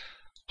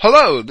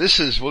Hello, this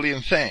is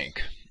William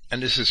Fink,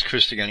 and this is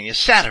Christogenea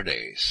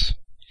Saturdays.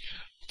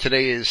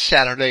 Today is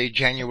Saturday,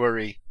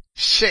 January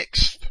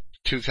 6th,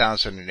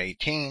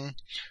 2018.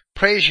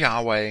 Praise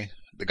Yahweh,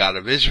 the God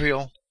of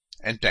Israel,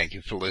 and thank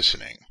you for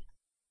listening.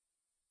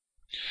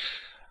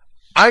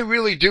 I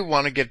really do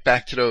want to get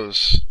back to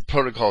those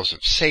protocols of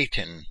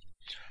Satan,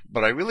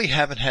 but I really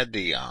haven't had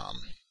the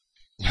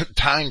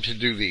time to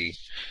do the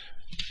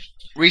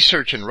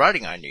research and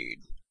writing I need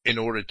in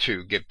order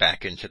to get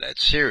back into that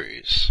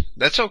series.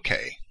 That's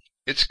okay.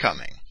 It's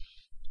coming.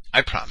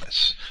 I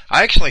promise.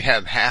 I actually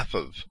have half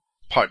of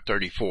part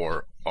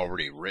 34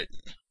 already written.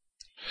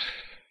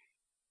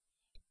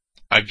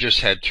 I've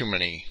just had too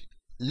many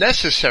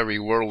necessary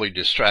worldly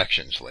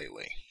distractions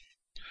lately.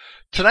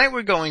 Tonight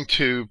we're going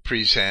to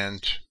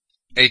present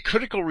a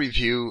critical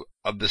review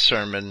of the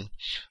sermon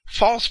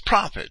False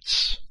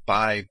Prophets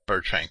by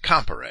Bertrand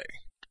Comparet.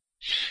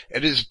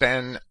 It has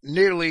been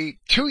nearly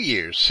 2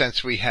 years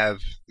since we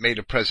have made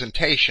a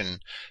presentation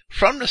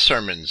from the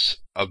sermons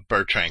of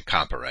Bertrand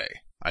Comparet.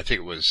 I think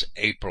it was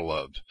April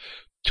of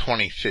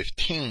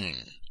 2015.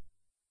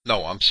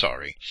 No, I'm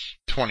sorry,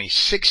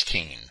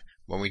 2016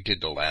 when we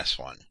did the last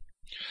one.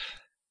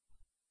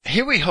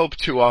 Here we hope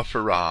to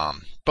offer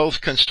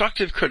both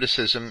constructive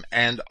criticism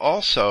and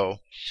also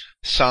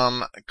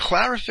some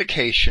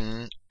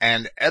clarification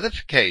and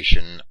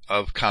edification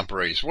of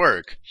Comparet's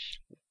work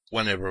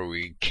whenever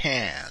we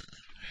can.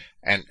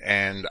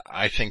 And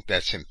I think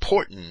that's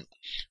important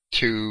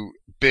to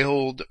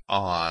build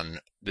on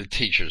the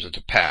teachers of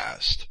the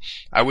past.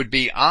 I would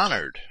be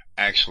honored,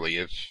 actually,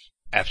 if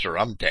after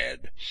I'm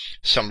dead,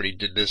 somebody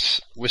did this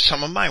with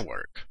some of my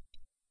work.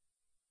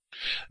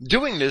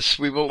 Doing this,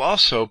 we will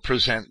also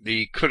present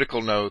the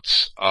critical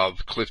notes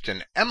of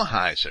Clifton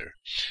Emahiser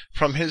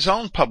from his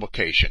own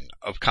publication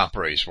of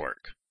Comparet's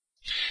work.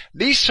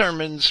 These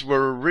sermons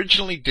were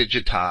originally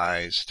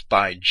digitized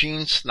by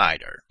Gene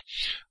Snyder,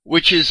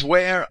 which is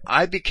where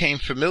I became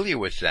familiar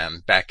with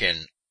them back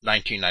in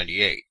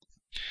 1998.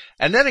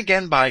 And then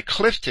again by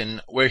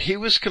Clifton, where he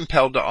was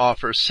compelled to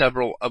offer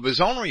several of his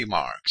own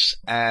remarks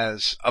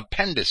as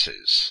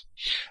appendices.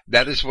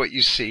 That is what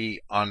you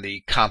see on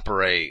the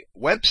Comparet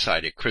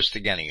website at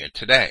Christogenea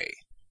today.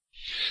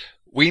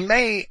 We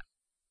may,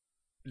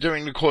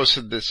 during the course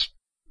of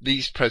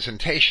these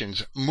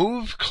presentations,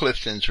 move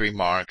Clifton's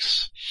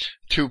remarks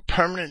to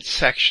permanent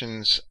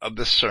sections of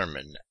the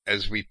sermon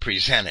as we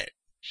present it.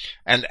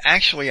 And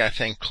actually, I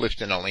think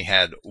Clifton only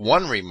had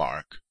one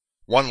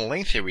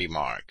lengthy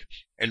remark,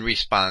 in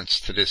response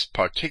to this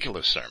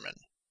particular sermon.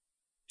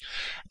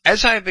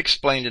 As I have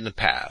explained in the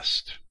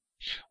past,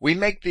 we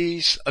make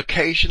these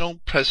occasional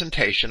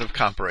presentation of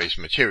Comparet's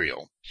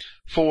material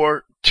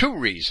for two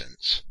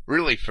reasons,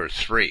 really for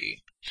three.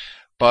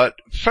 But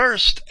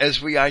first,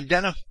 as we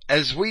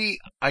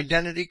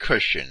identity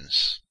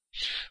Christians,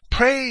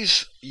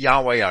 praise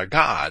Yahweh our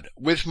God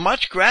with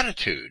much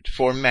gratitude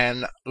for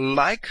men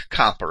like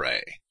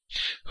Comparet,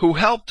 who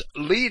helped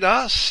lead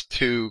us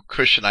to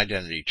Christian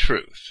identity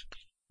truth.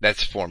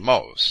 That's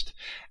foremost.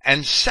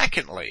 And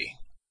secondly,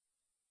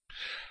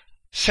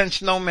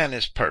 since no man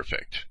is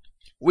perfect,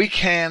 we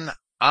can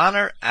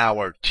honor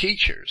our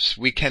teachers.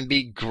 We can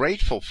be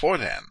grateful for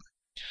them,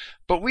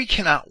 but we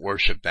cannot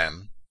worship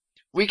them.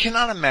 We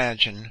cannot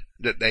imagine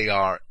that they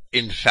are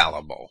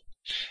infallible,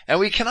 and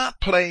we cannot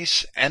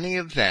place any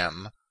of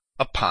them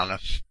upon a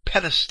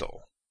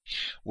pedestal.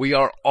 We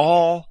are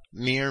all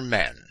mere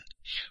men.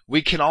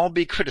 We can all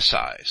be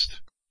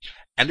criticized,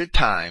 and at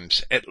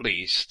times, at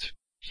least,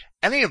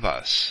 any of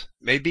us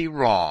may be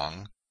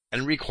wrong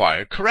and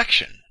require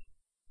correction.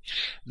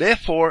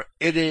 Therefore,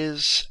 it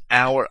is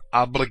our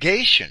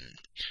obligation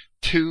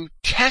to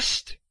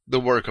test the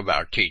work of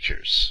our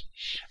teachers,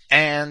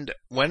 and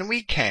when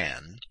we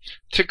can,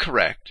 to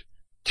correct,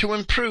 to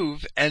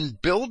improve,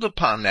 and build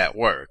upon that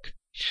work,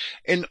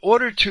 in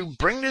order to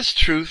bring this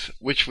truth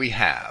which we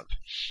have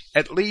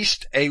at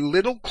least a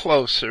little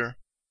closer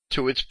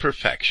to its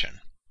perfection.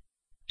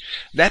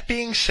 That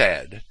being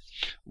said,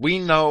 we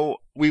know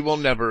we will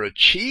never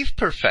achieve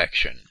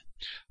perfection,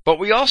 but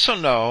we also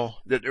know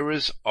that there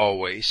is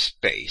always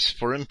space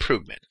for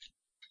improvement.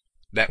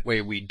 That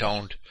way we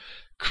don't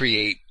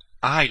create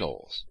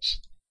idols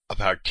of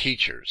our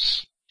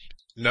teachers.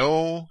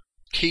 No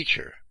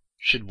teacher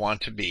should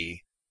want to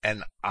be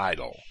an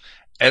idol.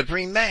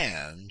 Every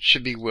man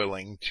should be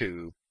willing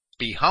to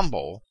be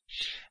humble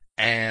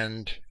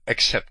and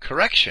accept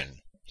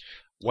correction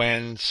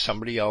when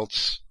somebody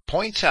else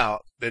points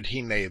out that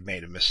he may have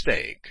made a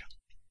mistake.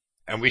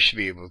 And we should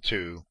be able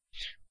to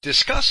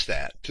discuss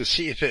that to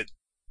see if it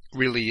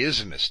really is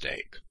a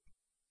mistake.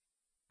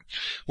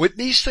 With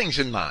these things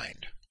in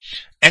mind,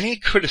 any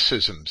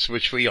criticisms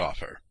which we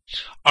offer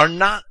are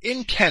not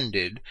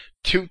intended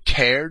to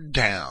tear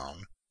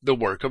down the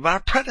work of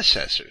our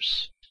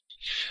predecessors.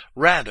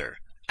 Rather,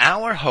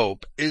 our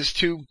hope is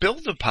to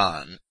build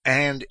upon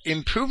and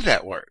improve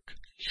that work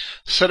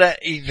so that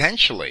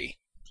eventually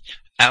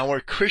our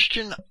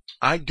Christian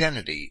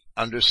identity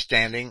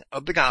understanding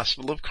of the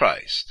gospel of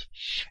Christ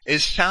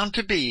is found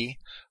to be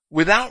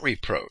without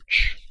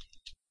reproach.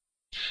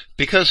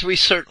 because we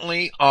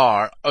certainly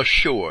are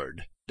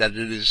assured that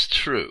it is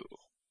true.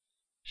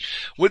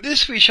 With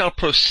this we shall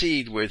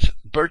proceed with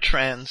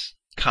Bertrand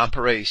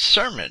Comparet's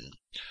sermon,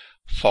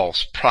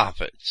 False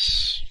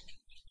Prophets.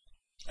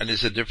 And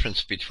there's a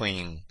difference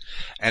between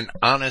an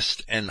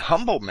honest and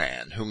humble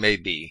man who may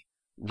be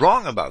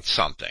wrong about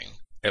something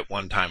at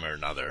one time or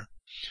another,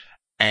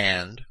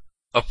 and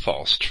a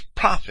false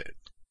prophet.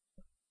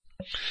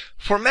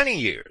 For many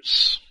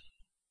years,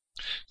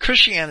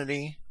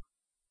 Christianity,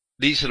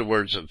 these are the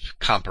words of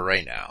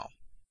Comparet now,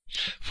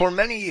 for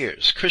many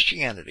years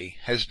Christianity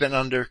has been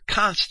under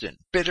constant,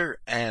 bitter,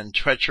 and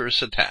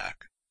treacherous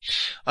attack,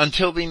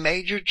 until the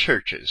major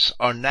churches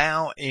are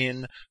now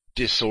in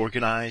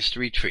disorganized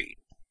retreat.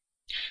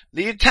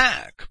 The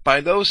attack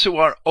by those who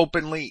are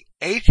openly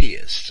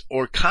atheists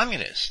or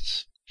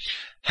communists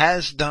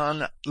has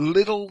done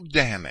little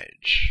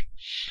damage,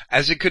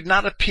 as it could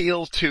not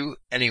appeal to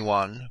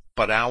anyone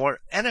but our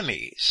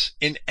enemies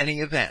in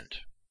any event.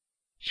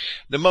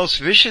 The most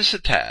vicious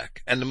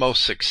attack, and the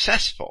most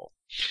successful,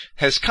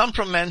 has come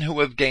from men who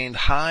have gained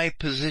high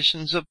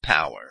positions of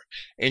power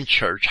in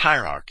church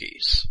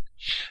hierarchies.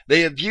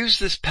 They have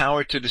used this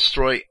power to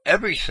destroy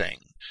everything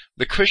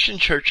the Christian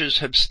churches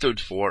have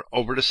stood for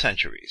over the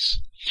centuries.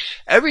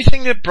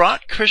 Everything that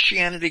brought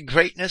Christianity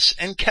greatness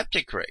and kept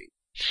it great.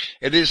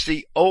 It is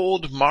the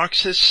old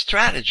Marxist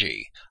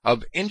strategy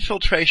of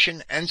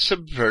infiltration and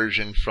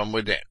subversion from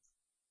within.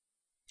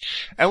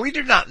 And we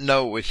do not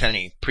know with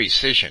any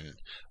precision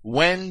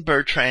when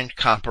Bertrand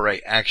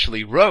Comparet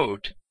actually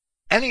wrote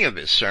any of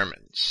his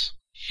sermons.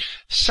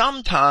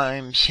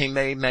 Sometimes he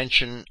may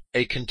mention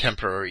a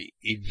contemporary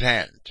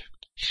event,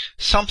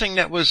 something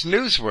that was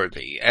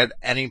newsworthy at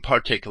any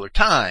particular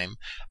time,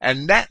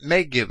 and that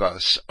may give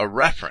us a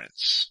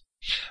reference.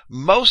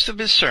 Most of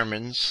his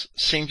sermons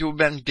seem to have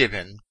been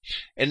given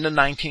in the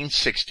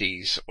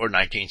 1960s or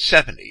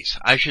 1970s.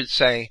 I should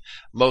say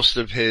most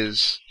of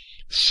his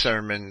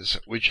sermons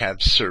which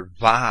have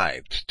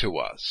survived to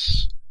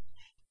us.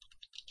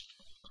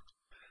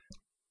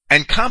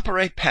 And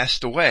Comparet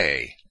passed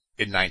away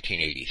in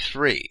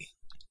 1983.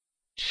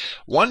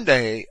 One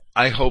day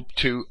I hope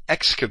to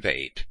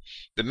excavate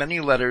the many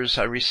letters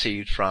I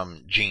received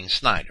from Jean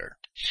Snyder,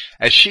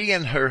 as she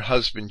and her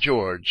husband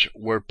George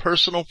were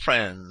personal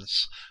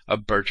friends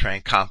of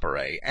Bertrand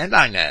Comparet and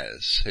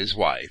Inez, his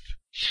wife,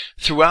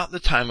 throughout the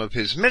time of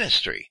his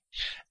ministry,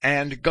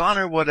 and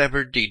garner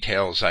whatever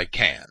details I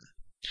can.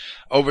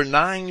 Over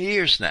 9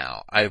 years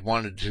now I have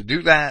wanted to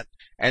do that,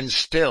 and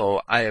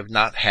still I have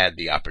not had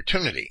the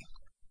opportunity.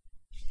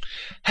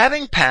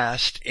 Having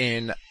passed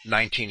in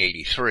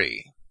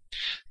 1983,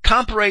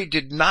 Comparet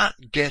did not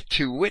get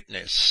to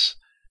witness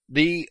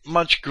the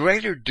much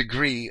greater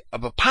degree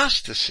of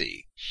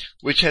apostasy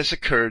which has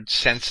occurred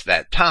since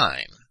that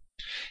time.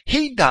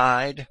 He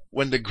died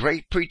when the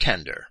great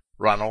pretender,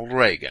 Ronald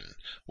Reagan,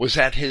 was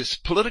at his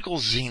political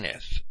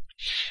zenith,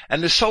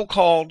 and the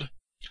so-called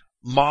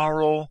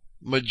moral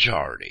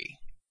majority,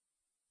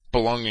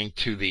 belonging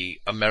to the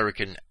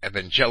American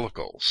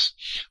evangelicals,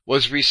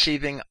 was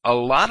receiving a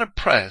lot of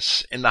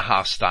press in the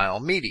hostile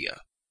media.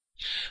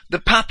 The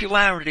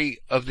popularity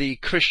of the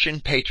Christian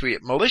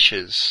patriot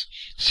militias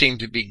seemed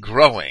to be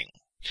growing,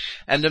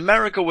 and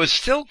America was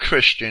still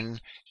Christian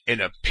in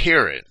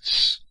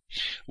appearance,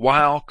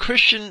 while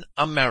Christian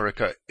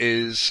America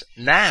is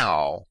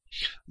now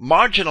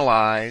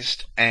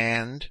marginalized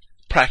and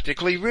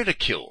practically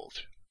ridiculed.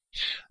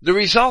 The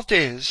result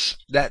is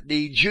that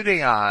the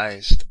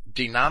Judaized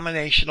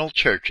denominational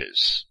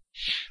churches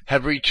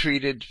have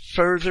retreated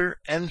further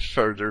and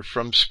further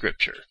from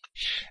Scripture,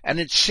 and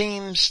it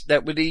seems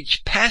that with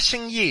each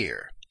passing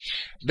year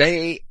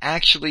they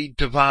actually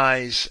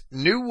devise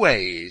new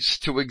ways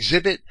to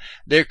exhibit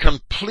their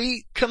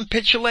complete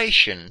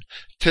capitulation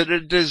to the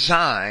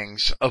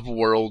designs of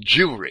world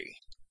Jewry.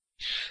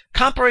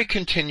 Comparet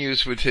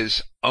continues with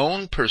his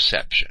own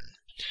perception,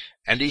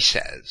 and he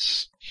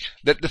says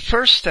that the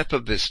first step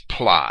of this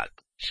plot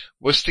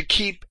was to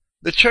keep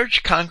the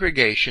church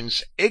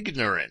congregations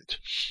ignorant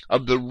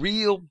of the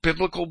real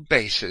biblical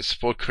basis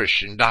for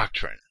Christian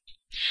doctrine.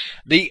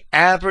 The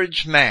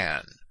average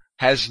man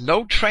has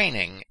no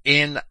training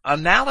in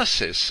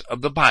analysis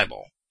of the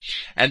Bible,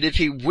 and if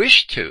he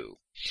wished to,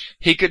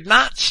 he could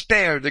not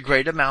spare the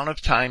great amount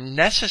of time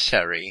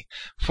necessary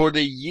for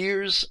the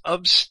years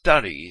of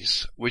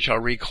studies which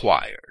are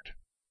required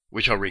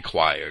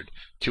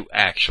to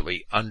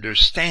actually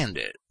understand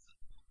it.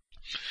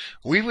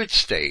 We would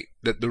state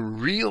that the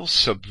real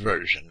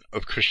subversion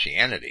of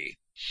Christianity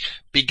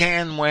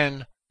began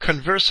when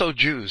converso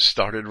Jews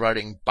started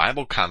writing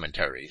Bible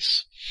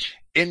commentaries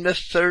in the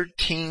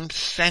 13th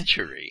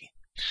century,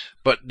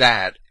 but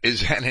that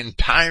is an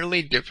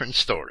entirely different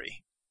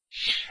story.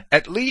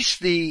 At least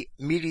the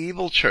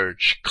medieval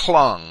church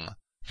clung,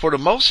 for the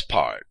most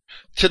part,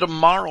 to the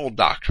moral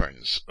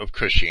doctrines of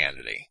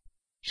Christianity.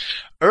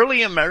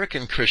 Early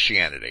American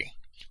Christianity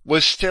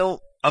was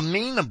still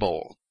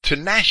amenable to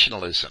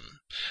nationalism,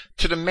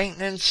 to the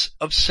maintenance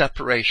of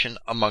separation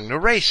among the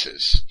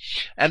races,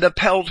 and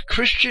upheld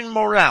Christian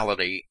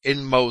morality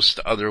in most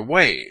other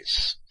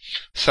ways.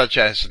 such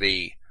as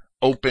the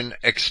open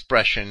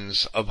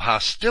expressions of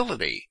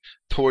hostility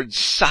towards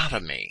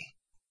sodomy.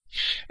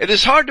 It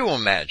is hard to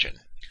imagine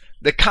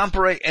that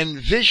Comparet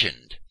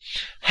envisioned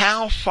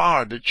how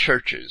far the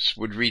churches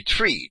would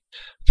retreat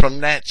from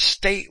that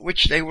state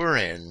which they were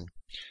in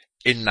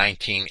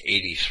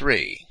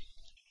 1983.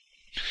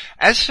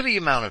 As for the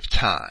amount of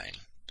time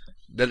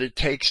that it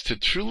takes to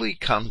truly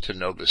come to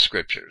know the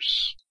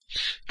Scriptures,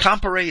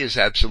 Comparet is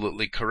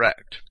absolutely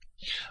correct.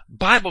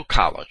 Bible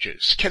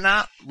colleges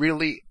cannot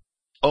really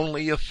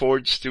only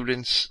afford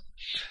students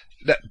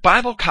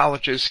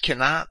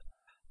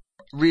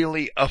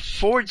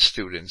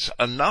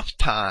enough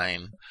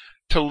time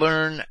to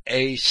learn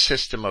a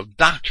system of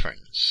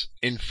doctrines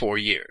in 4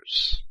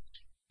 years.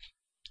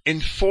 In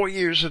 4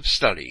 years of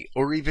study,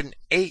 or even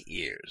 8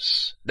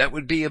 years, that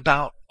would be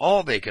about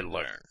all they could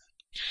learn.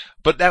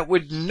 But that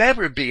would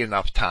never be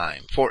enough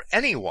time for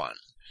anyone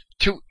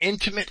to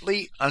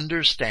intimately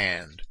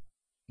understand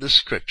the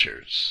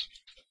Scriptures.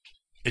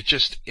 It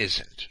just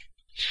isn't.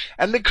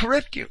 And the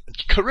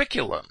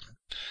curriculum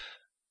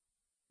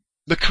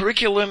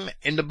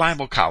in the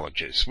Bible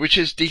colleges, which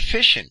is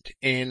deficient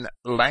in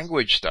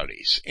language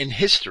studies, in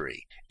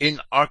history, in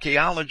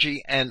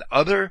archaeology, and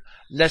other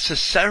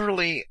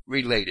necessarily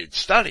related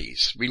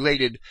studies,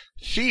 related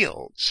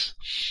fields,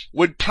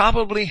 would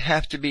probably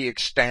have to be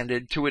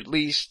expanded to at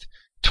least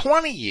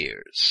 20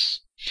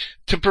 years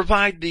to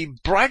provide the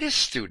brightest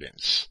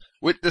students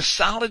with the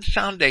solid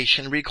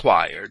foundation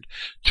required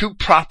to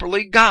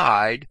properly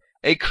guide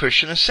a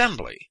Christian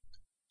assembly.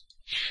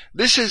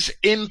 This is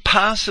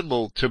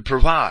impossible to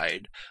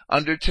provide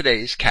under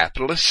today's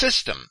capitalist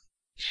system,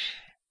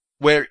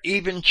 where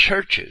even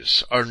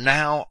churches are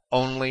now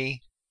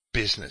only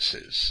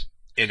businesses.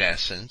 In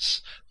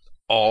essence,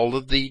 all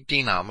of the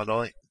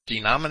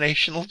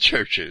denominational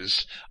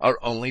churches are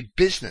only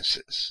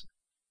businesses.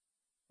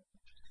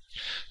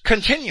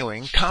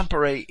 Continuing,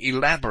 Comparet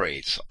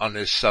elaborates on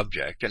this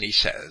subject, and he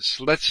says,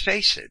 let's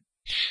face it,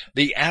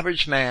 the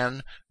average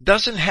man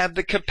doesn't have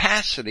the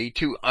capacity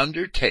to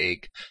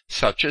undertake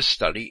such a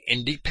study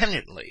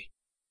independently.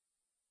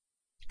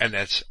 And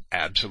that's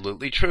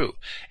absolutely true.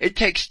 It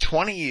takes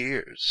 20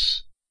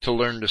 years to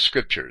learn the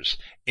Scriptures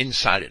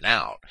inside and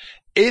out.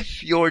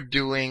 If you're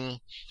doing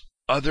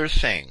other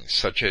things,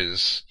 such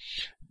as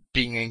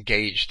being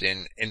engaged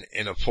in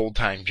a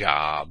full-time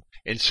job,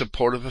 in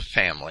support of a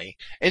family,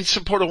 in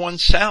support of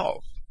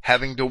oneself,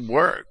 having to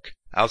work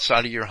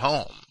outside of your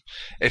home,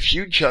 if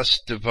you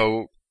just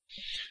devote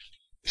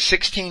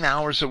 16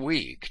 hours a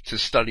week to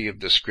study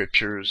of the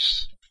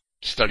Scriptures,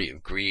 study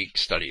of Greek,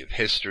 study of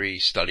history,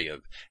 study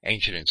of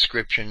ancient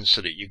inscriptions,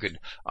 so that you could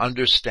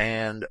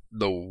understand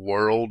the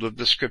world of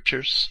the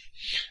Scriptures,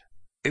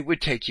 it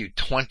would take you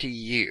 20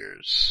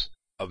 years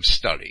of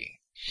study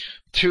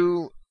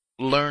to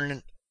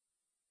learn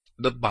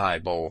the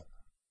Bible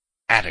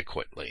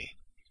adequately.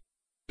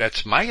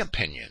 That's my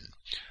opinion.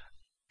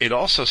 It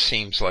also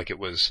seems like it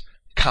was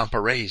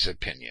Comparet's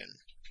opinion,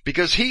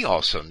 because he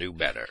also knew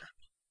better.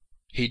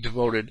 He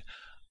devoted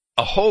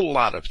a whole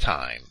lot of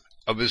time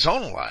of his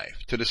own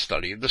life to the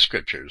study of the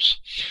Scriptures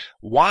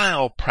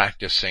while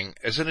practicing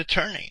as an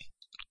attorney.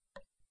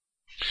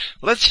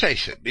 Let's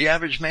face it, the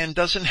average man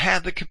doesn't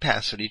have the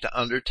capacity to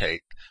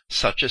undertake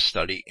such a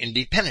study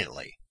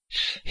independently.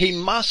 He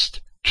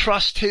must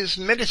trust his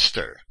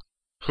minister,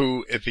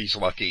 who, if he's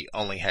lucky,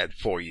 only had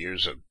 4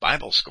 years of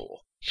Bible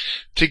school,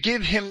 to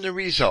give him the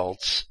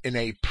results in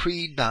a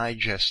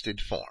pre-digested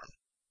form.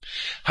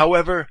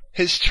 However,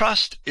 his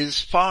trust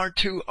is far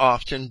too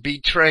often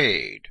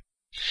betrayed.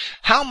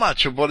 How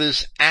much of what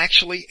is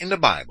actually in the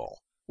Bible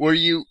were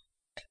you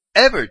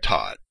ever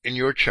taught in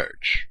your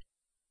church?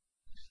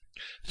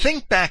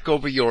 Think back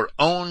over your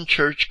own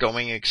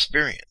church-going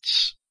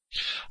experience.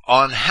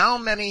 On how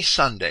many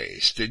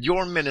Sundays did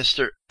your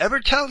minister ever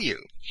tell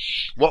you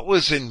what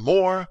was in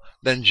more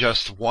than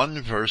just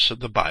one verse of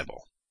the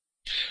Bible?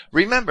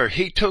 Remember,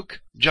 he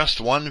took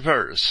just one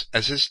verse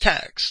as his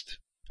text,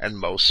 and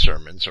most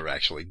sermons are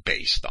actually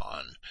based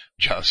on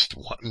just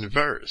one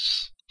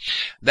verse.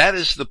 That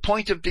is the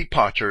point of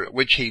departure at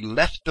which he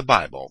left the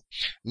Bible,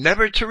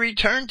 never to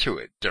return to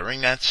it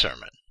during that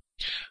sermon.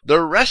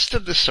 The rest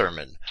of the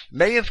sermon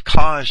may have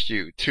caused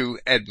you to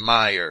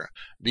admire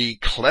the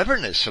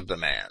cleverness of the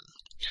man.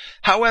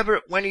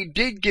 However, when he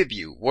did give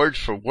you, word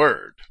for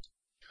word,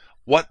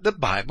 what the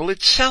Bible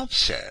itself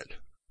said,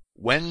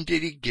 when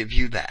did he give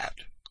you that?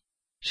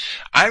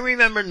 I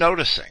remember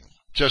noticing,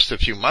 just a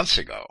few months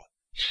ago,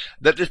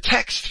 that the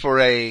text for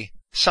a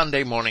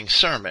Sunday morning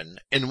sermon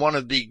in one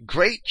of the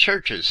great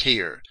churches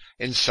here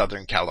in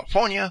Southern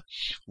California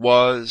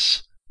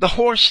was the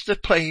horse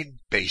that played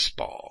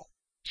baseball.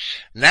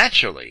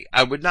 Naturally,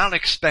 I would not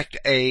expect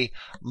a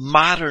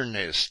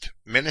modernist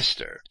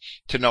minister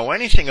to know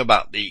anything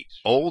about the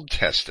Old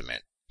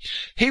Testament.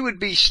 He would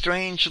be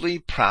strangely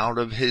proud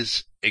of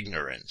his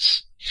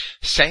ignorance,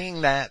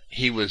 saying that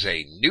he was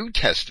a New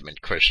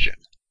Testament Christian.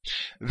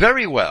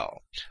 Very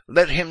well,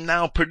 let him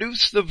now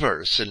produce the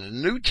verse in the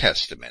New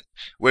Testament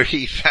where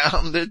he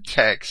found the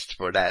text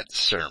for that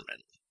sermon.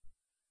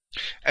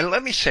 And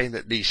let me say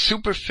that the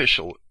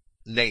superficial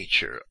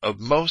nature of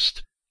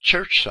most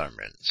church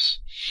sermons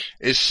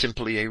is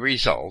simply a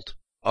result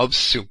of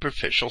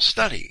superficial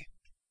study.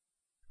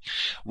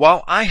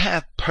 While I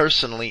have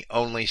personally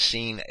only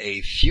seen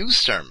a few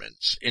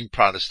sermons in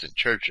Protestant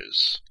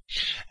churches,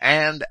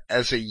 and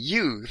as a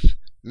youth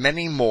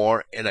many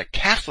more in a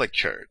Catholic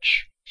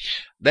church,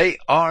 they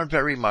are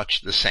very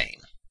much the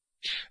same.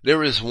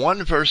 There is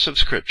one verse of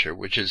Scripture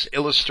which is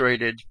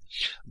illustrated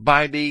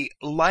by the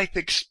life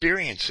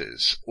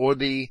experiences or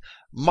the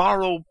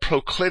moral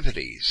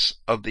proclivities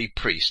of the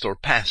priest or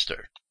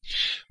pastor,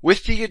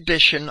 with the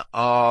addition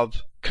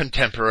of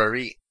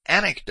contemporary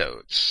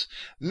anecdotes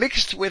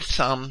mixed with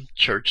some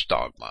church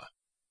dogma.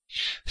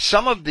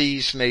 Some of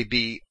these may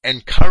be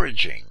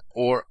encouraging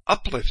or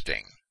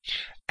uplifting,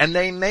 and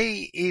they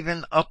may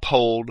even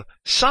uphold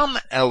some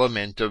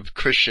element of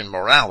Christian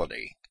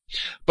morality,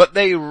 but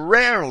they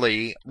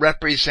rarely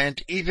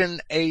represent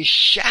even a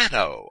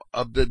shadow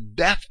of the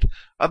depth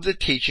of the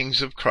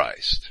teachings of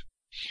Christ.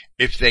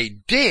 If they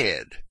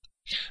did,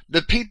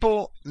 the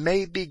people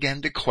may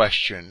begin to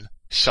question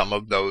some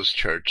of those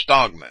church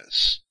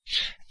dogmas,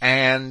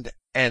 and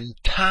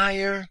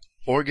entire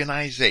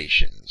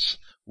organizations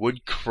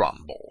would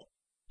crumble.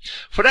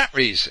 For that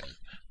reason,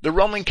 the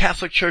Roman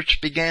Catholic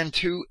Church began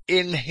to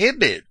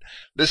inhibit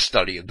the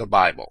study of the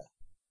Bible.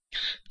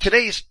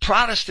 Today's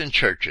Protestant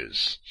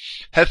churches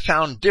have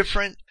found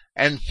different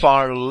and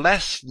far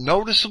less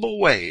noticeable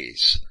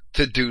ways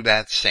to do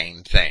that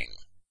same thing.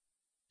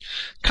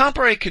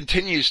 Comparet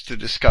continues to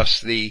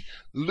discuss the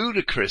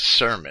ludicrous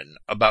sermon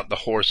about the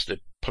horse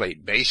that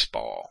played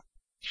baseball.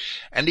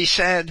 And he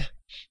said,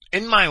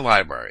 "In my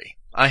library,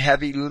 I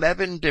have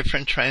 11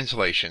 different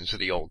translations of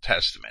the Old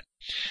Testament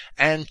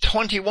and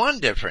 21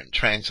 different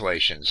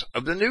translations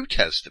of the New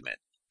Testament,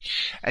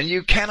 and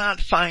you cannot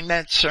find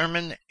that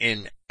sermon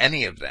in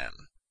any of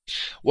them.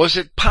 Was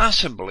it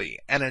possibly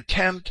an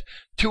attempt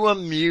to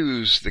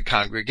amuse the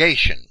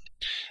congregation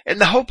in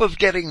the hope of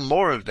getting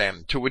more of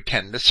them to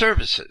attend the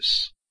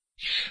services?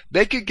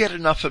 They could get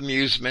enough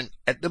amusement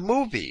at the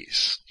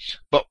movies,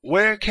 but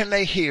where can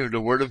they hear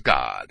the Word of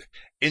God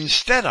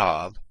instead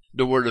of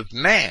the Word of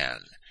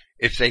man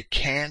if they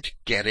can't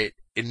get it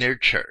in their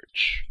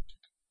church?"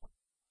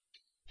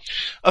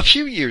 A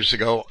few years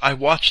ago, I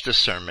watched a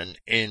sermon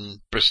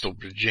in Bristol,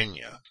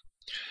 Virginia,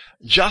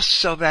 just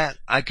so that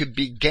I could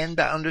begin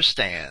to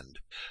understand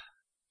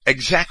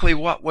exactly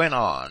what went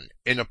on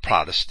in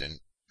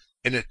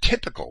a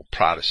typical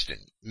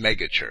Protestant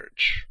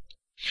megachurch,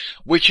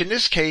 which in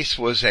this case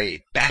was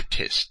a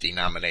Baptist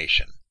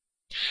denomination.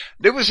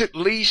 There was at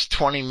least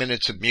 20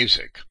 minutes of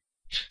music,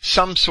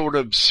 some sort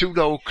of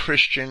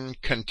pseudo-Christian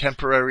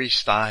contemporary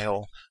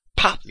style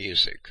pop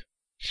music,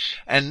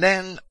 and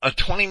then a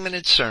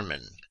 20-minute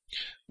sermon,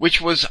 which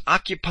was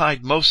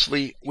occupied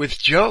mostly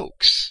with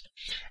jokes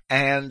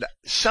and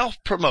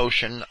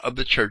self-promotion of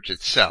the church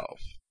itself.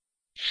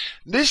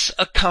 This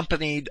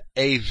accompanied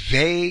a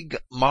vague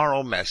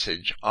moral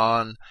message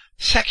on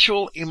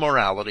sexual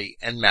immorality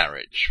and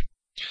marriage,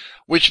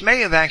 which may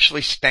have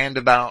actually spanned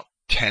about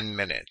 10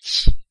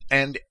 minutes,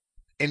 and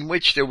in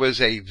which there was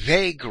a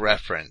vague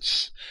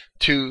reference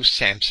to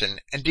Samson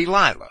and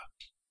Delilah.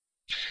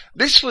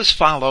 This was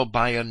followed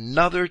by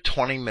another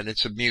 20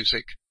 minutes of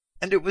music,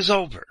 and it was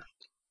over.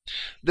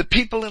 The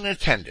people in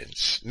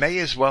attendance may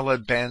as well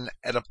have been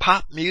at a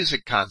pop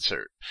music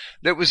concert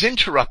that was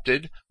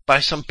interrupted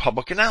by some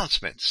public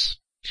announcements,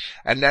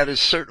 and that is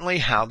certainly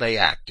how they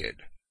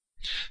acted.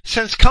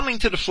 Since coming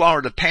to the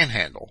Florida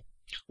Panhandle,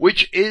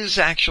 which is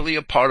actually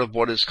a part of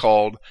what is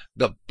called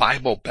the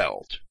Bible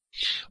Belt,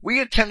 we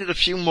attended a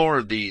few more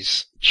of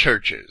these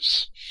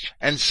churches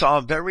and saw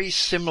very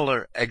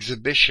similar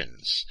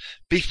exhibitions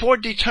before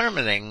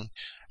determining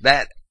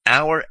that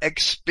our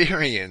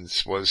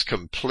experience was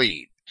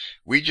complete.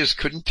 We just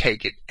couldn't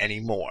take it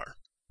anymore.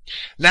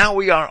 Now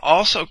we are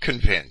also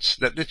convinced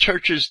that the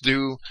churches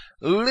do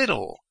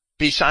little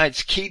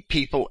besides keep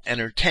people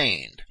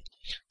entertained,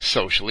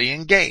 socially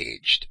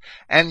engaged,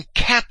 and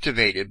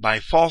captivated by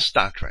false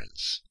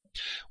doctrines,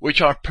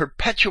 which are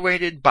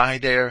perpetuated by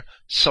their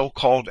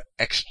so-called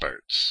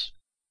experts.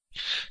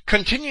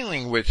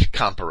 Continuing with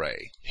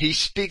Comparet, he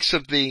speaks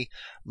of the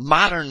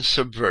modern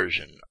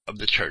subversion of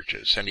the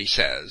churches, and he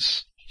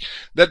says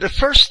that the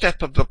first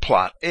step of the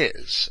plot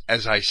is,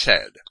 as I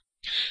said,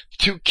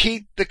 to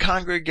keep the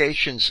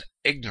congregations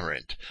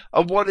ignorant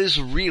of what is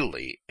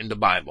really in the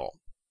Bible.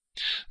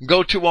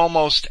 Go to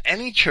almost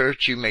any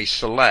church you may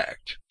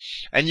select,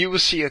 and you will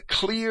see a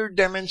clear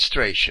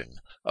demonstration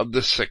of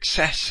the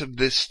success of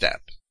this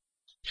step.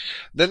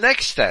 The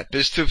next step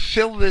is to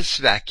fill this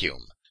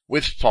vacuum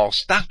with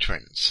false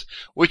doctrines,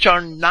 which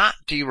are not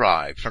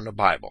derived from the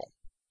Bible.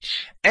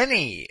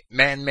 Any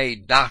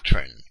man-made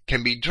doctrine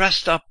can be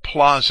dressed up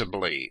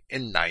plausibly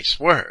in nice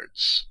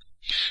words.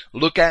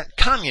 Look at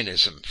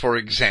communism, for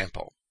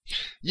example.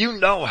 You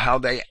know how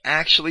they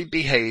actually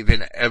behave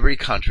in every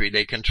country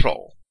they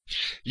control.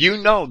 You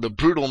know the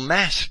brutal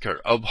massacre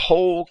of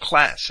whole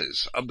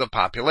classes of the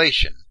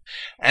population,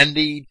 and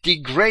the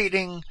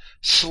degrading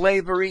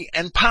slavery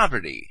and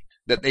poverty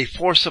that they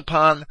force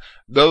upon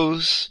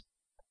those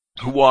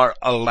who are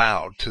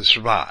allowed to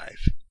survive.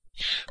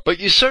 But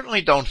you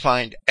certainly don't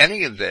find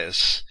any of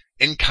this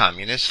in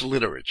communist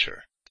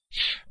literature.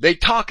 They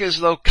talk as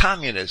though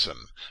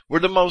communism were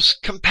the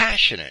most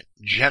compassionate,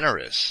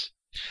 generous,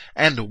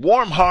 and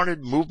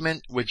warm-hearted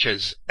movement which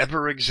has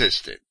ever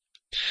existed.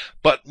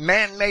 But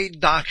man-made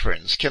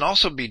doctrines can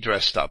also be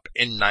dressed up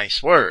in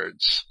nice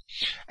words,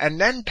 and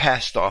then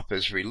passed off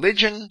as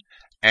religion,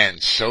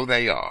 and so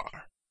they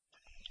are.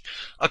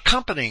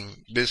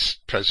 Accompanying this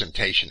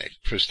presentation at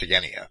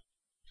Christogenea,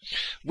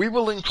 we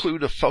will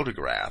include a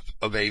photograph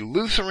of a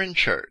Lutheran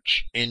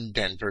church in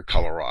Denver,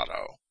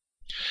 Colorado.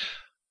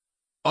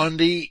 On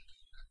the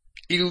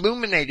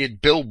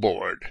illuminated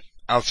billboard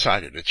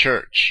outside of the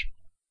church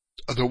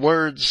are the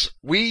words,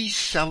 "We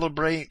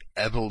Celebrate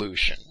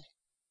Evolution.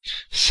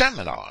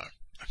 Seminar,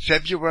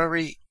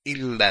 February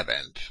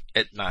 11th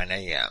at 9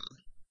 a.m.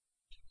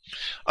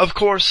 Of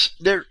course,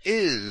 there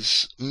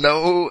is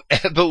no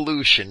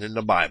evolution in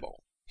the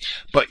Bible,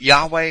 but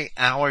Yahweh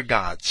our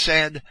God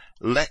said,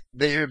 "Let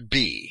there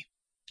be,"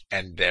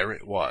 and there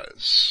it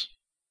was.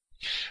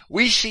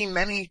 We see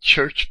many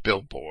church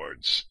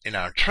billboards in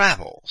our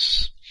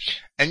travels,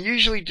 and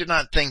usually do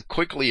not think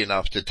quickly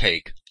enough to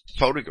take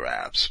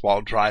photographs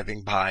while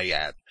driving by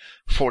at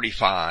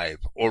 45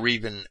 or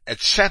even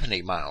at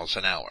 70 miles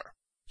an hour.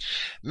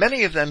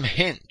 Many of them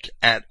hint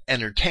at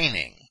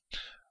entertaining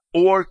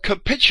or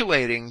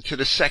capitulating to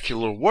the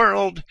secular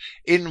world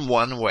in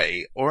one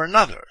way or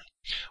another,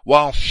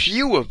 while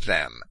few of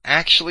them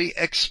actually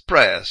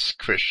express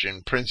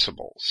Christian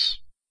principles.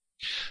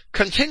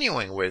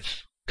 Continuing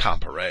with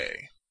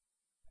Comparet.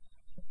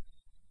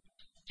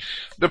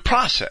 The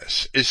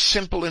process is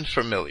simple and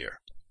familiar.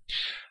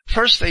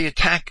 First, they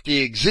attack the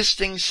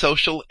existing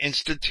social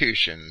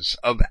institutions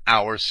of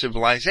our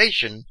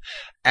civilization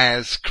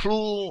as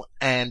cruel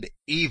and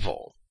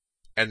evil,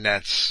 and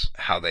that's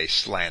how they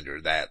slander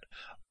that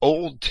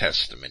Old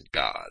Testament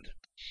God,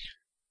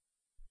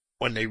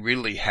 when they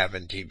really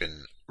haven't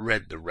even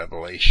read the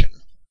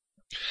Revelation.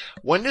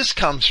 When this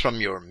comes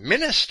from your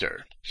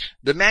minister,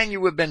 the man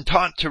you have been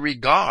taught to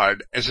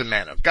regard as a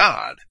man of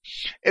God,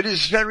 it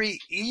is very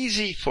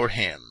easy for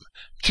him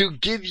to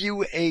give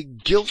you a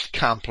guilt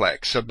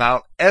complex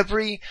about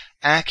every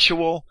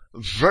actual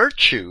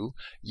virtue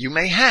you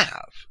may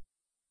have.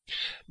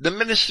 The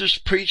ministers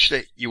preach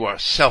that you are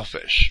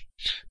selfish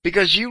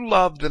because you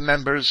love the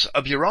members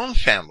of your own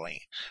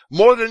family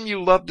more than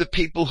you love the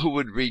people who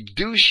would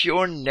reduce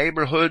your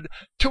neighborhood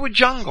to a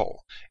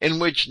jungle in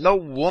which no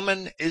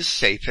woman is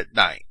safe at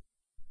night.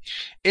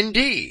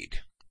 Indeed,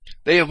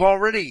 they have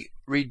already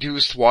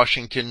reduced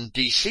Washington,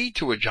 D.C.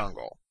 to a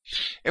jungle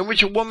in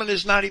which a woman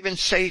is not even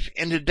safe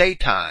in the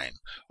daytime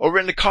or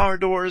in the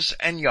corridors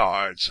and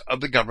yards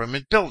of the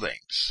government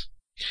buildings.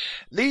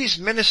 These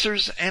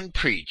ministers and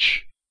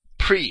priests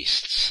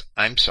preach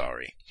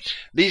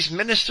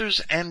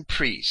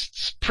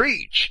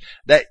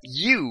that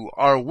you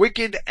are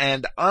wicked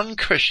and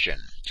unchristian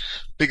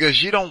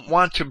because you don't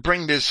want to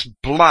bring this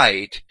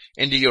blight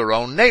into your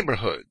own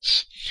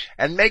neighborhoods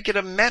and make it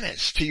a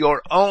menace to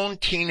your own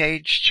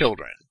teenage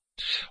children.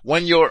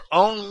 When your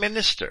own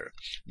minister,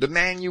 the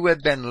man you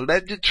have been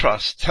led to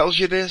trust, tells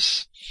you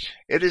this,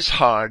 it is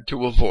hard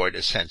to avoid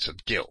a sense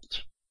of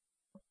guilt.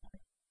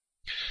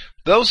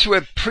 Those who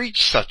have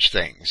preached such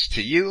things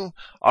to you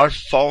are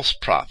false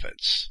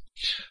prophets,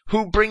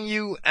 who bring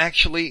you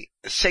actually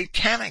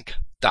satanic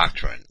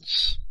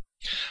doctrines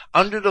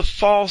under the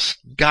false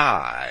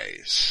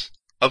guise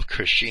of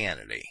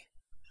Christianity.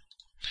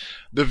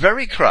 The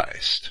very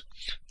Christ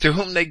to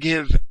whom they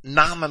give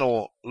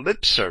nominal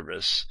lip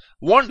service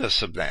warned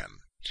us of them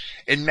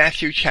in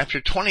Matthew chapter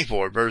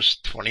 24 verse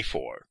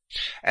 24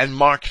 and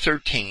Mark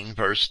 13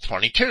 verse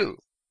 22.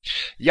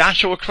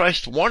 Yahshua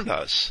Christ warned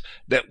us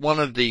that one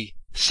of the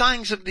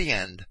signs of the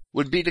end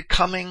would be the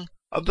coming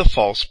of the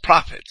false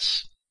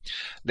prophets.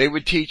 They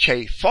would teach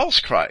a false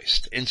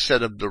Christ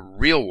instead of the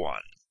real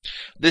one.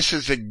 This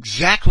is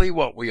exactly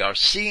what we are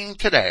seeing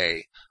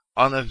today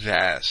on a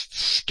vast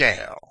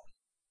scale.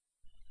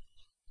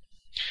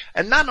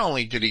 And not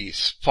only do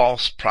these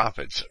false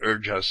prophets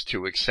urge us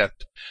to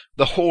accept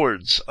the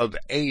hordes of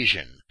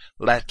Asian,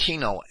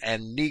 Latino,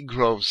 and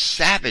Negro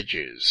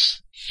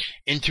savages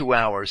into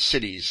our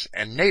cities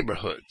and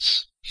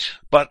neighborhoods,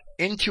 but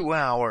into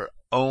our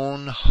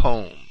own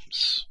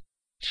homes.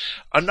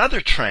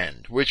 Another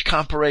trend which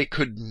Comparet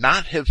could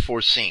not have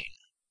foreseen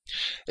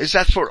is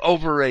that for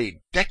over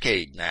a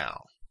decade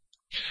now,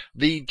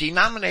 the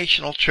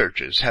denominational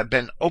churches have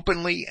been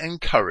openly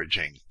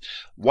encouraging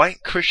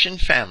white Christian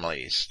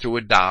families to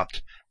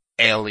adopt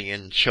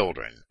alien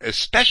children,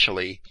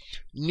 especially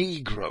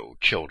Negro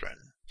children.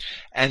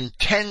 And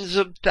tens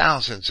of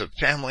thousands of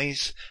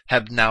families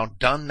have now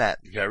done that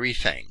very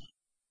thing.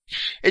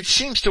 It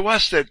seems to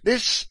us that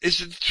this is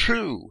the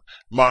true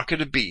mark of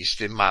the beast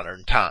in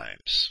modern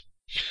times,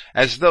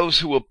 as those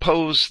who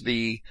oppose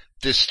the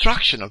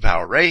destruction of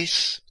our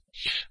race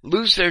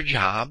lose their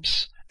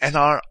jobs and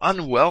are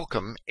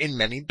unwelcome in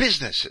many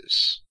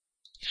businesses.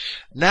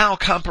 Now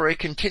Comparet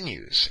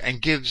continues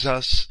and gives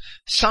us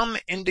some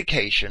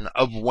indication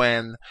of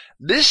when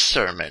this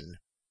sermon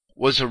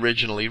was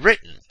originally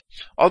written,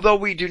 although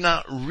we do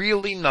not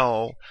really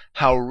know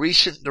how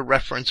recent the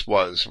reference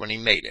was when he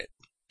made it.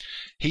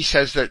 He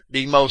says that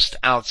the most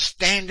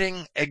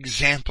outstanding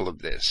example of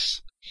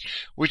this,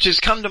 which has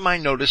come to my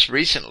notice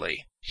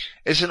recently,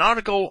 is an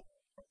article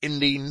in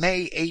the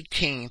May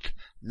 18th,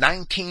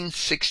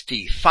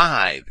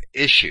 1965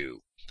 issue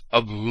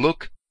of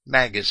Look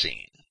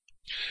magazine.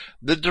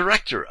 The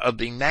director of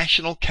the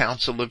National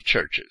Council of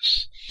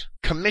Churches,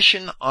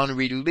 Commission on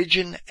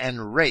Religion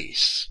and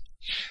Race,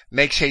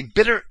 makes a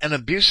bitter and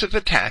abusive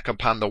attack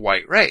upon the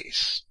white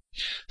race,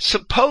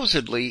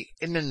 supposedly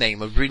in the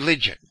name of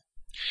religion.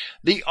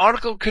 The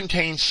article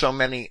contains so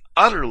many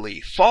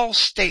utterly false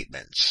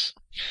statements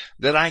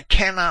that I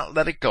cannot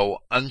let it go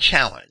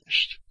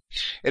unchallenged.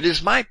 It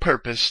is my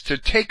purpose to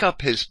take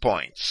up his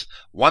points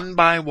one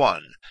by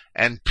one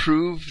and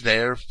prove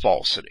their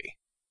falsity.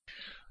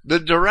 The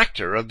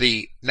director of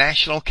the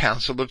National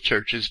Council of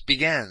Churches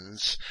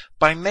begins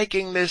by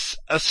making this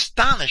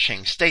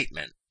astonishing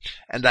statement,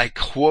 and I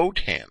quote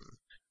him,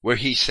 where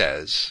he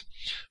says,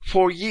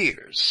 "For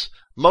years,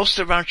 most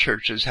of our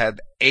churches have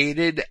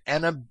aided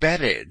and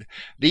abetted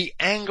the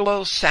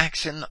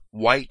Anglo-Saxon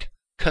white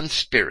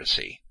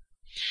conspiracy.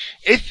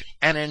 If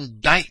an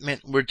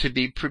indictment were to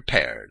be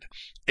prepared,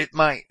 it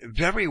might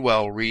very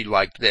well read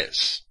like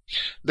this.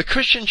 The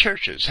Christian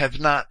churches have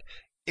not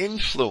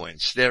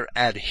influenced their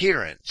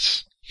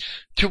adherents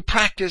to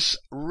practice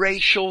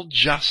racial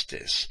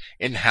justice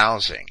in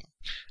housing,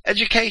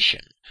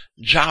 education,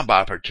 job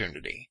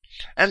opportunity,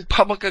 and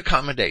public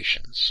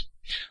accommodations.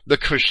 The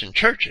Christian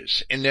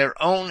churches, in their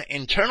own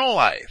internal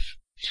life,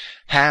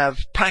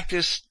 have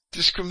practiced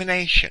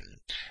discrimination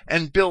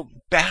and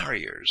built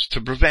barriers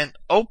to prevent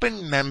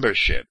open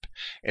membership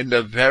in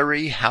the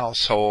very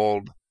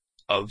household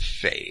of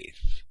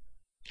faith."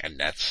 And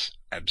that's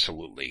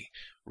absolutely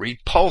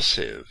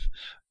repulsive,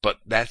 but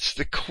that's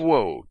the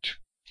quote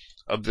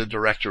of the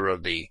director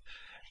of the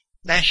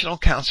National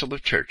Council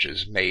of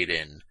Churches made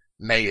in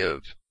May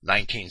of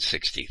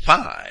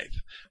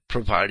 1965,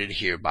 provided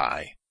here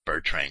by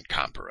Bertrand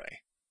Comparet.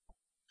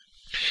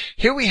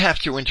 Here we have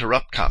to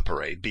interrupt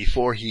Comparet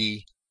before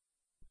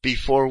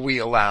we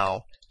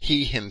allow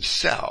he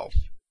himself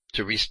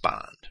to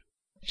respond.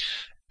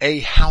 A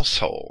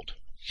household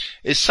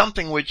is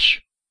something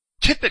which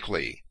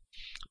typically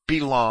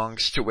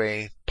belongs to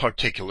a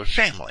particular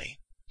family.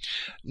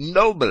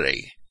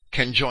 Nobody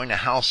can join a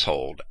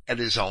household at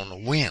his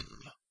own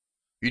whim.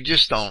 You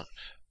just don't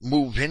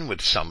move in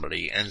with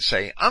somebody and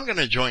say, "I'm going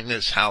to join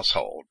this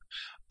household,"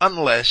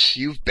 unless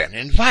you've been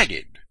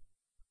invited.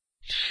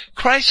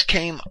 Christ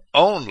came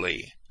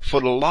only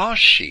for the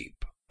lost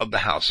sheep of the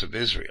house of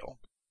Israel.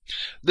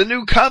 The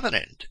new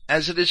covenant,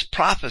 as it is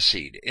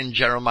prophesied in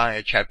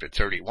Jeremiah chapter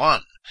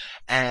 31,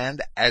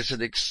 and as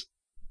it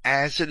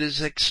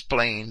is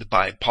explained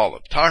by Paul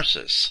of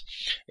Tarsus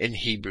in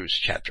Hebrews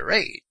chapter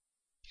 8,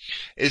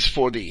 is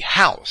for the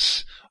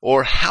house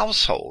or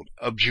household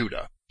of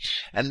Judah,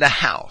 and the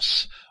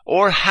house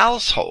or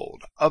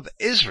household of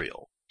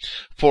Israel,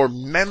 for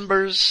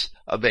members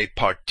of a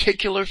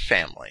particular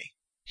family.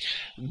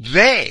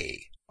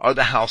 They are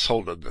the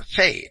household of the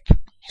faith,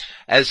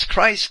 as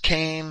Christ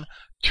came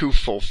to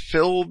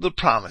fulfill the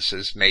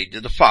promises made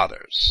to the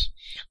fathers,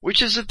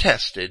 which is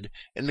attested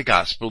in the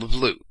Gospel of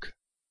Luke.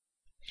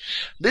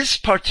 This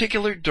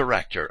particular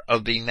director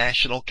of the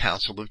National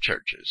Council of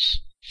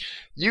Churches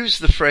used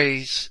the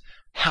phrase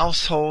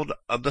household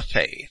of the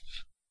faith,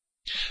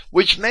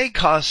 which may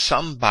cause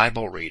some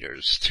Bible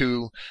readers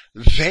to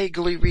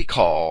vaguely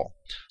recall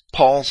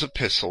Paul's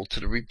epistle to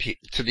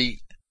the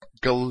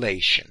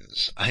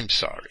Galatians.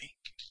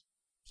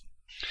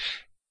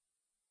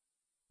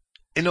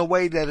 In a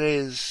way that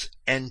is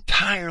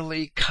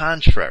entirely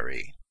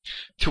contrary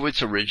to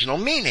its original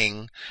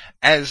meaning,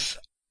 as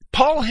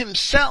Paul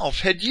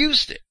himself had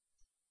used it.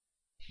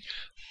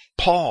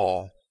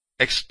 Paul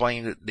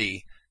explained that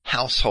the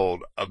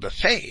household of the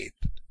faith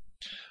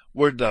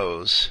were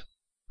those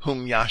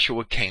whom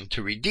Yahshua came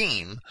to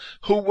redeem,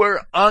 who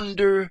were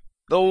under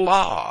the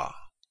law.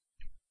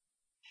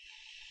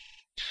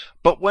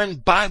 But when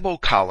Bible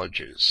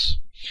colleges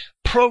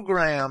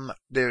program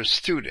their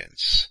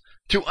students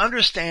to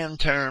understand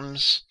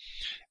terms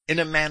in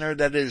a manner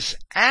that is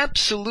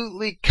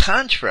absolutely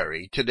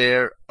contrary to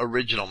their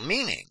original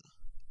meaning,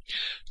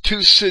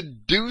 to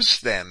seduce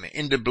them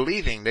into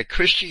believing that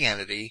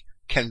Christianity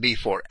can be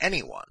for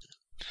anyone,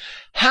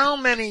 how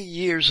many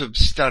years of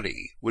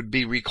study would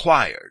be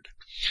required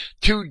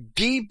to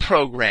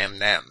deprogram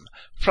them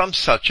from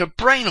such a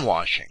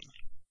brainwashing?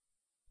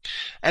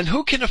 And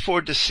who can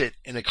afford to sit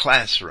in a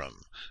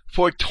classroom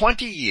for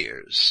 20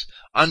 years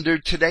under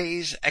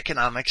today's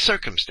economic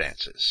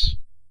circumstances?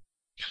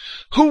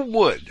 Who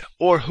would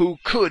or who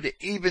could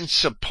even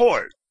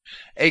support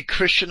a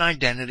Christian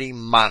identity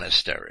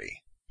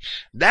monastery?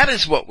 That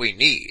is what we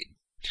need,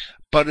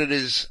 but it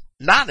is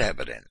not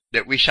evident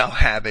that we shall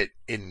have it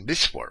in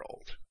this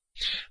world.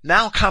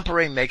 Now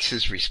Comparet makes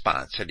his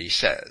response, and he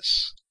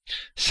says,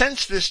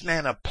 since this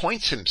man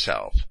appoints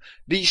himself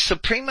the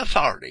supreme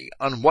authority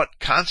on what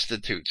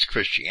constitutes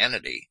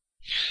Christianity,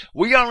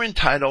 we are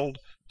entitled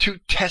to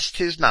test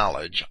his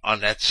knowledge on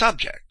that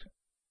subject.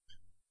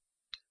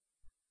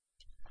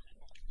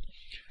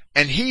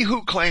 And he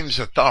who claims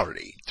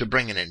authority to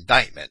bring an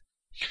indictment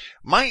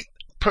might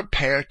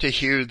prepare to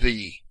hear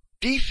the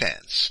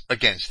defense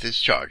against his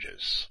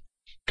charges.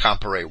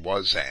 Comparet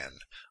was an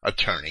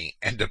attorney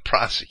and a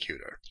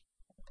prosecutor.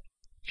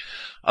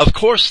 Of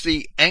course,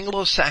 the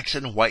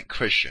Anglo-Saxon white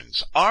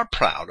Christians are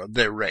proud of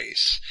their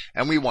race,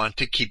 and we want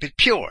to keep it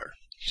pure.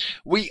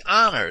 We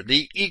honor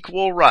the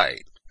equal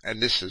right,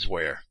 and this is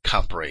where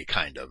Comparet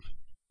kind of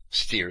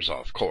steers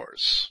off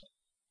course.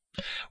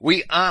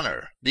 We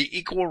honor the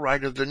equal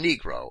right of the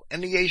Negro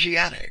and the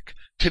Asiatic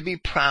to be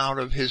proud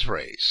of his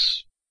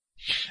race.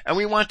 And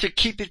we want to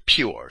keep it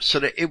pure so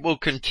that it will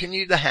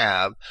continue to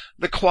have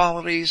the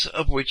qualities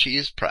of which he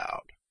is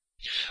proud.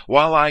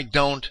 While I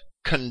don't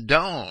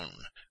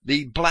condone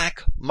the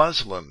black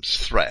Muslims'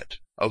 threat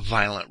of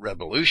violent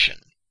revolution,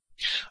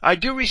 I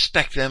do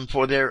respect them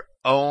for their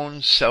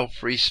own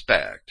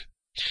self-respect.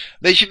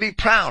 They should be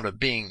proud of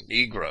being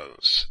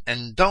Negroes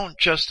and don't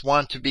just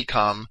want to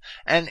become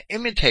an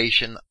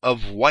imitation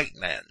of white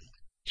men.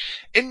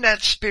 In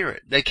that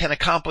spirit, they can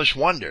accomplish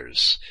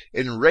wonders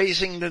in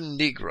raising the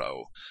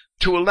Negro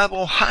to a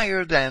level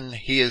higher than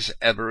he has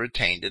ever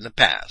attained in the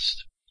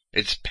past.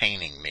 It's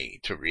paining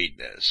me to read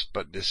this,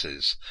 but this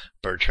is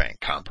Bertrand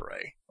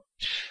Comparet.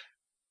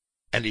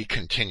 And he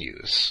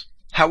continues,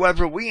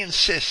 however, we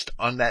insist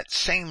on that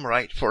same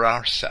right for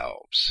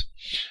ourselves.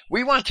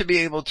 We want to be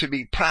able to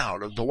be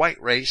proud of the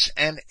white race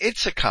and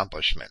its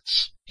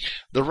accomplishments,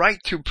 the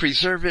right to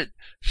preserve it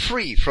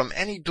free from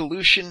any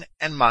dilution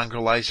and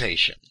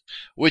mongrelization,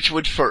 which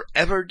would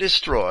forever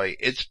destroy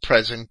its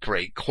present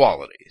great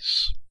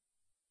qualities.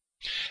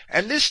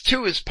 And this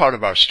too is part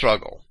of our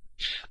struggle,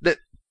 that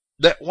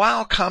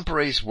while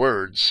Comparet's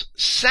words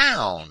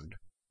sound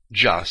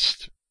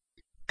just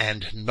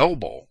and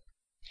noble,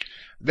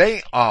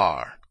 they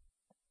are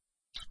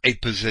a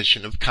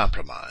position of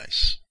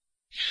compromise.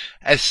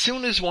 As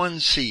soon as one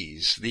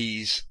sees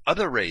these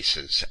other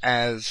races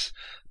as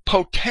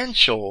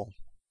potential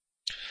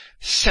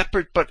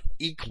separate but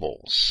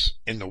equals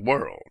in the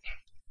world,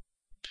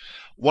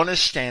 one is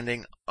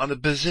standing on a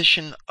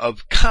position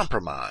of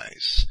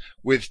compromise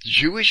with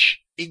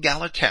Jewish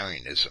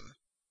egalitarianism.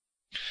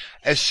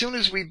 As soon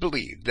as we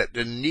believe that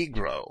the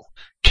Negro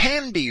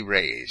can be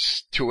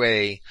raised to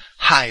a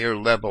higher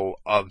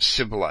level of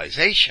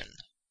civilization,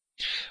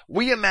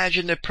 we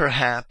imagine that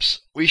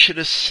perhaps we should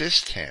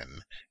assist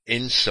him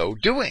in so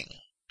doing.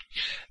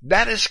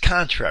 That is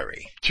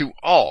contrary to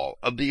all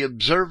of the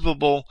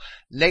observable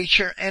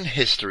nature and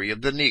history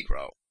of the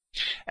Negro,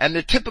 and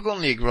the typical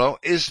Negro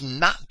is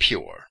not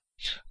pure,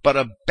 but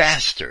a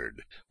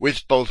bastard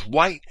with both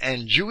white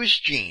and Jewish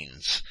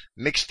genes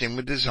mixed in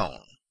with his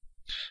own.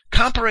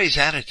 Comparet's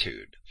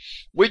attitude,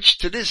 which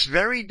to this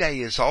very day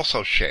is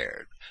also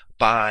shared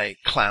by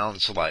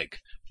clowns like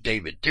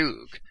David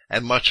Duke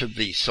and much of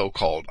the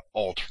so-called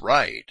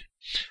alt-right,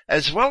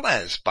 as well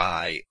as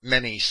by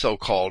many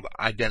so-called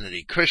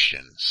identity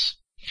Christians,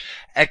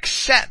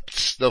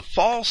 accepts the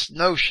false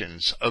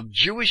notions of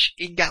Jewish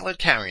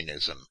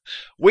egalitarianism,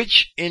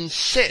 which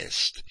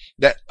insist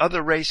that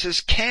other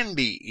races can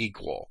be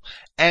equal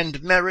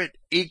and merit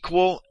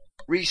equal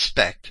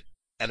respect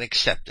and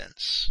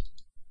acceptance.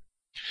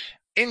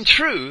 In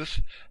truth,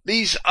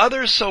 these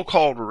other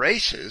so-called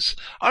races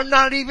are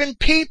not even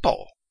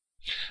people.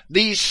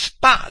 These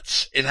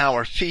spots in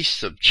our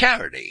feasts of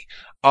charity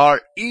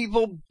are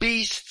evil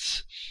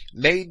beasts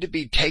made to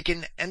be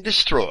taken and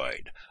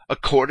destroyed,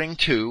 according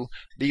to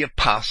the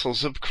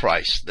apostles of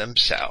Christ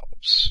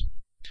themselves.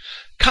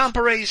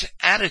 Comparet's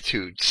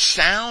attitude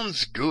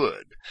sounds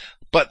good,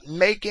 but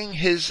making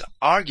his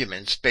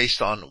arguments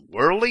based on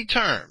worldly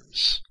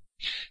terms,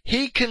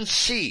 he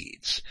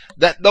concedes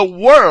that the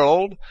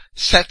world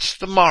sets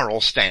the moral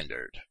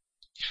standard.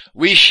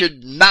 We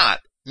should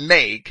not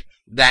make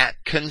that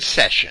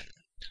concession.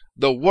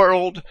 The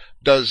world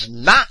does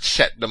not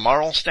set the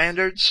moral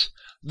standards.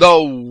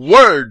 The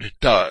Word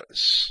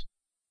does.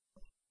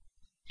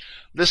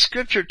 The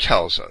Scripture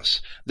tells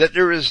us that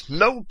there is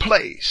no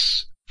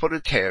place for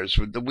the tares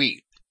with the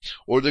wheat,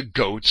 or the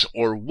goats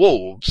or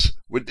wolves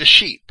with the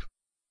sheep.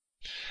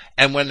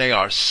 And when they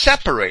are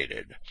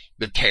separated,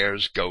 the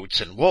tares,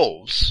 goats, and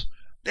wolves,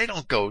 they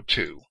don't go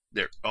to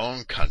their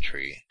own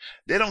country.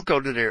 They don't go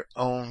to their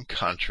own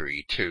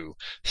country to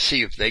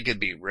see if they could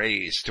be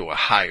raised to a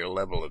higher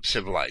level of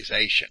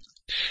civilization.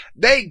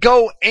 They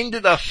go into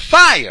the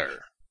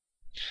fire.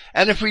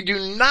 And if we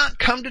do not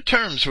come to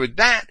terms with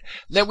that,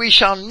 then we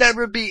shall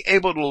never be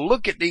able to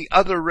look at the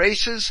other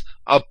races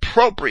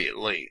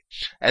appropriately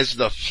as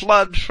the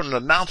flood from the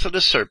mouth of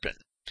the serpent,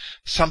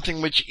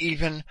 something which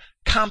even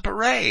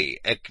Comparet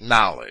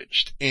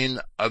acknowledged in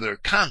other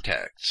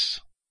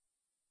contexts.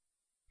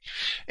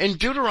 In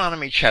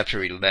Deuteronomy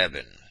chapter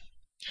 11,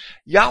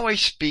 Yahweh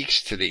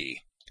speaks to the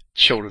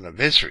children of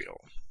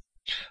Israel,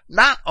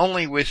 not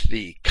only with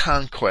the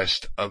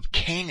conquest of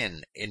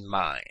Canaan in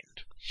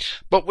mind,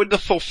 but with the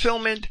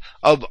fulfillment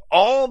of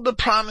all the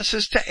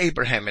promises to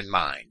Abraham in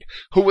mind,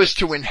 who was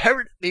to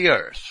inherit the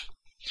earth.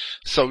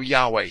 So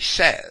Yahweh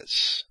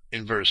says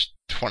in verse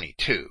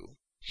 22,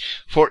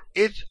 "For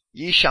if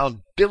ye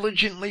shall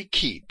diligently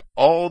keep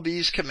all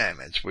these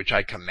commandments which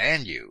I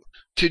command you,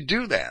 to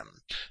do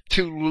them,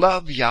 to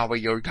love Yahweh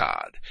your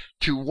God,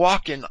 to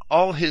walk in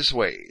all his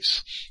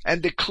ways,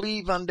 and to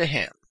cleave unto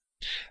him,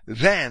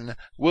 then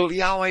will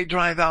Yahweh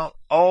drive out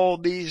all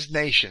these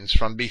nations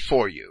from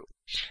before you,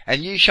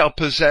 and ye shall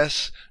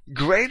possess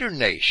greater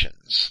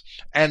nations,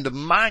 and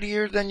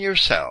mightier than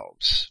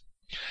yourselves.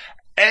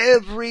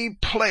 Every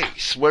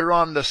place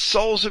whereon the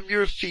soles of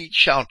your feet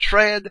shall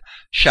tread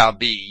shall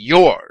be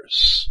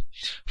yours,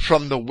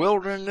 from the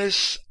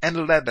wilderness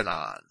and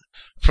Lebanon,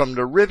 from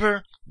the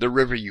river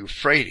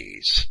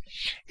Euphrates,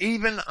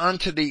 even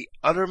unto the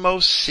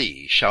uttermost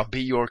sea shall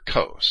be your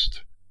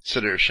coast." So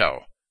there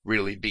shall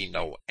really be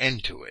no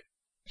end to it.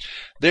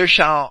 "There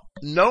shall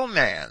no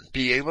man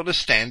be able to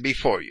stand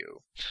before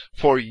you,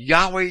 for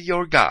Yahweh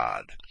your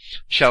God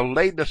shall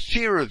lay the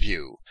fear of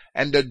you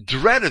and the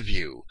dread of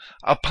you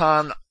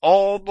upon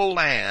all the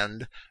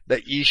land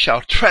that ye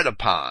shall tread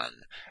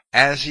upon,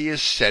 as he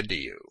has said to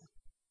you."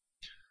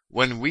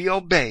 When we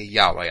obey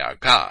Yahweh our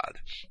God,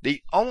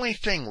 the only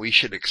thing we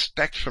should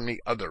expect from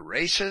the other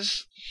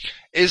races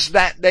is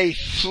that they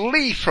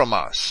flee from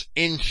us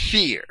in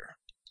fear,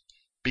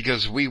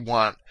 because we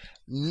want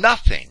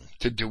nothing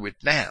to do with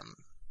them.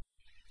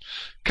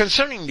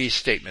 Concerning these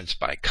statements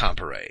by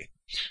Comparet,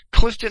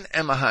 Clifton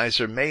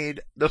Emahiser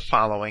made the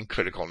following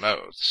critical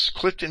notes.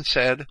 Clifton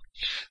said,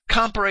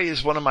 "Comparet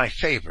is one of my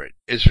favorite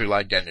Israel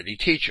identity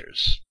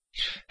teachers.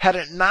 Had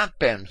it not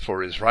been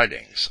for his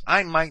writings,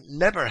 I might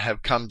never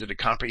have come to the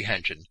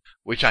comprehension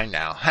which I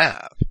now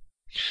have.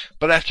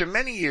 But after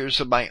many years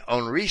of my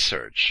own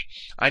research,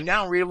 I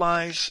now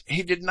realize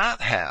he did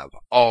not have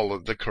all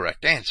of the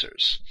correct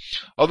answers,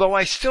 although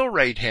I still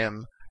rate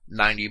him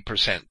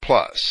 90%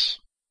 plus.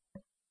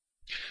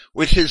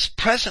 With his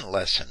present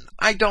lesson,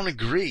 I don't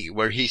agree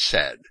where he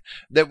said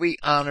that we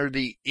honor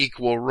the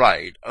equal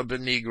right of the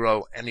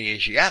Negro and the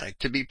Asiatic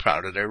to be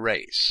proud of their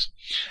race,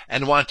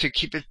 and want to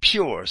keep it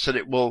pure so that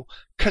it will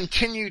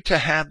continue to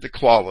have the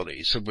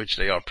qualities of which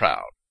they are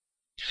proud.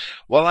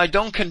 While I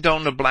don't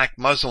condone the black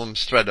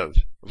Muslims' threat of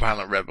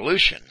violent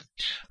revolution,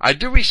 I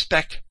do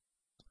respect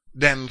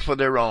them for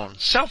their own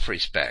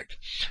self-respect.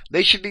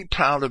 They should be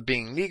proud of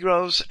being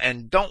Negroes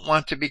and don't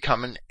want to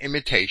become an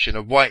imitation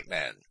of white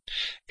men.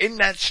 In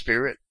that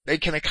spirit, they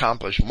can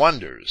accomplish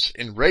wonders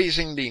in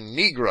raising the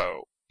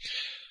Negro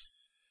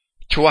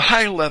to a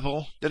higher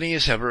level than he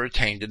has ever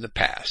attained in the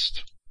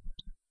past."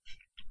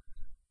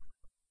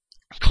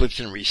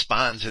 Clifton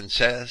responds and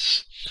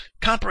says,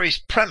 "Comparet's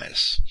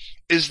premise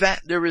is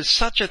that there is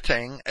such a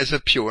thing as a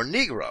pure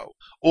Negro,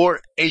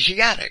 or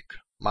Asiatic,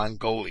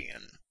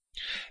 Mongolian.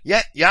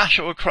 Yet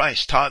Yahshua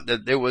Christ taught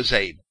that there was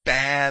a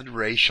bad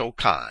racial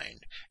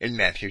kind in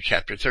Matthew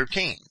chapter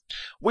 13,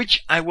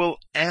 which I will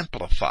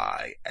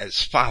amplify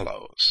as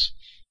follows."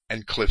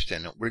 And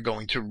Clifton, we're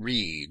going to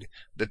read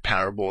the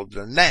parable of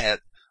the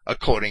net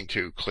according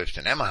to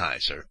Clifton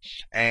Emahiser,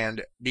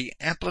 and the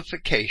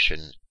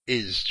amplification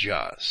is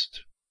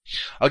just.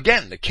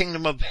 "Again, the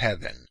kingdom of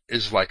heaven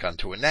is like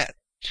unto a net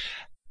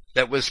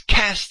that was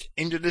cast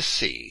into the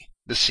sea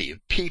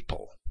of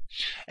people,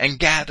 and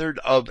gathered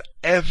of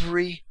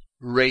every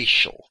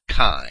racial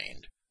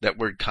kind," that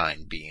word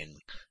kind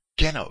being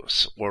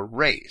genos, or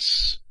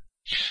race,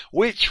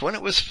 "which, when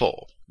it was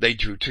full, they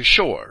drew to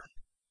shore,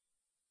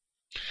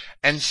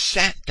 and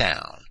sat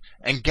down,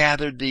 and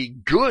gathered the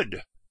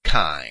good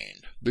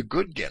kind," the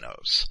good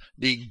genos,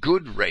 the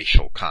good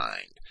racial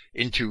kind,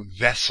 "into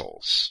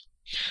vessels,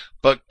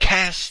 but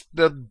cast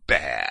the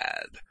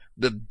bad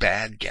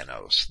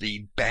genos,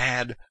 the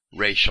bad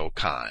racial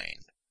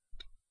kind,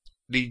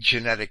 the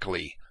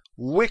genetically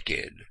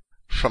wicked,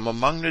 from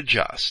among the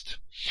just,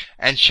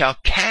 and shall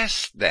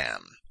cast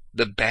them,"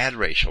 the bad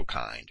racial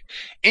kind,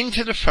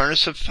 "into the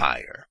furnace of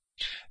fire.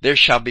 There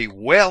shall be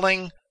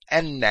wailing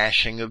and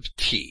gnashing of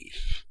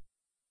teeth."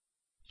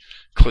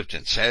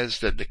 Clifton says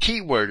that the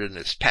key word in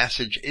this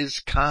passage is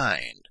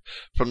kind,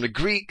 from the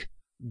Greek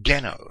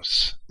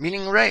genos,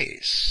 meaning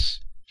race.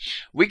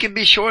 We can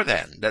be sure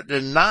then that the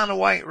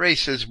non-white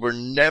races were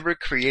never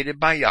created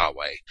by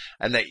Yahweh,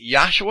 and that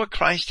Yahshua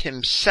Christ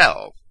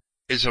himself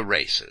is a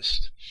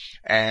racist.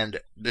 And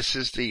this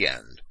is the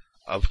end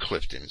of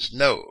Clifton's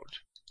note.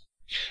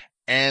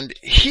 And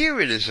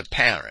here it is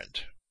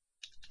apparent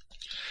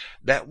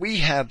that we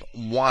have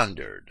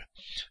wandered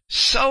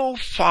so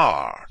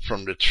far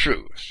from the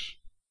truth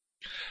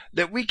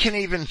that we can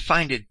even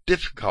find it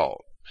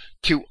difficult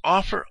to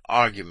offer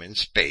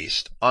arguments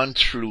based on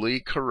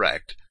truly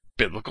correct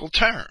biblical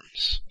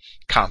terms.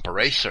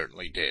 Comparet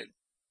certainly did.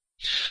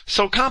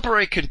 So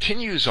Comparet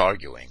continues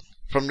arguing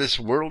from this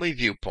worldly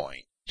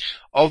viewpoint,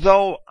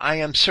 although I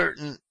am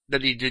certain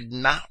that he did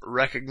not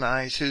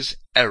recognize his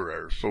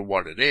error for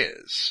what it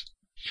is.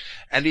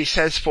 And he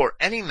says for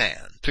any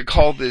man to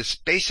call this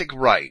basic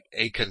right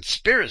a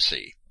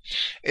conspiracy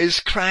is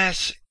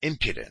crass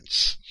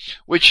impudence,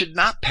 which should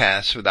not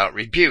pass without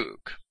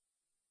rebuke.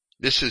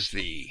 This is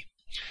the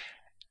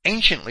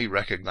anciently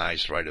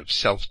recognized right of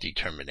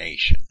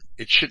self-determination.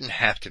 It shouldn't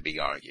have to be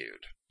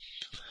argued.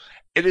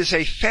 It is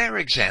a fair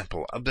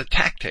example of the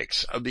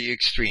tactics of the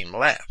extreme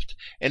left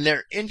in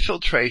their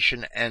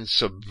infiltration and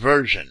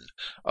subversion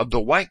of the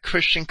white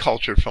Christian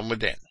culture from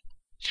within.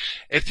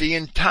 If the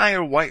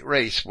entire white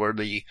race were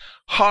the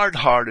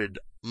hard-hearted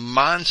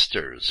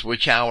monsters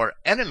which our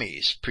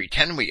enemies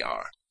pretend we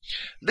are,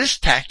 this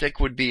tactic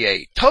would be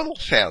a total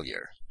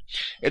failure.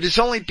 It is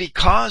only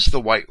because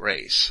the white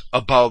race,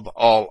 above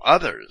all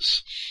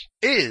others,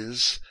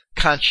 is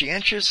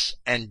conscientious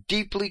and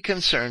deeply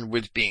concerned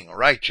with being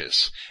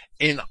righteous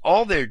in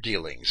all their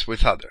dealings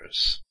with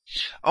others.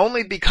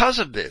 Only because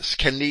of this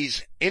can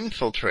these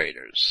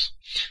infiltrators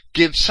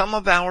give some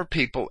of our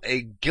people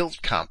a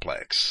guilt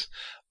complex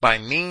by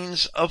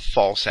means of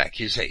false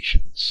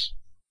accusations.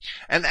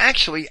 And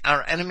actually,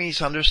 our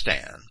enemies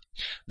understand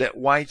that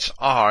whites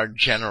are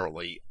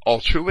generally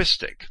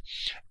altruistic,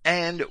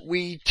 and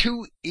we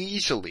too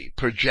easily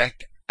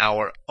project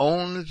our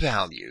own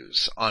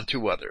values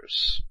onto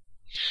others.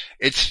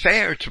 It's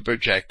fair to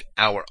project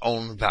our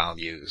own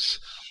values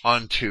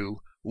onto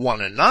one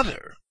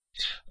another,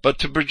 but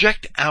to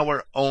project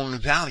our own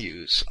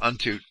values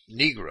onto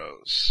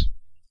Negroes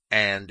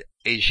and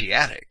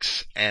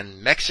Asiatics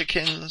and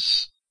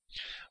Mexicans,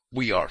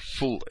 we are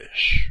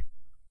foolish.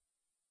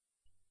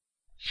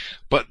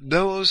 But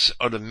those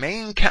are the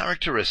main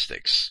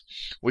characteristics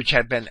which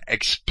have been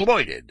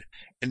exploited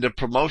in the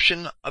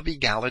promotion of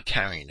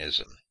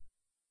egalitarianism.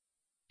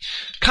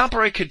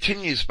 Comparet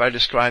continues by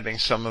describing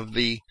some of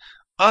the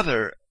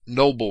other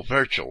noble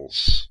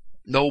virtues,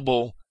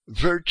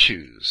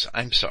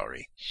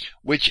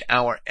 which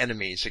our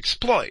enemies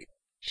exploit.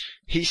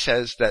 He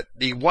says that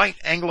the white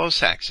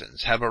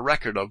Anglo-Saxons have a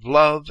record of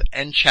love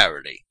and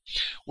charity,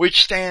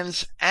 which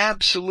stands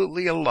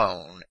absolutely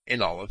alone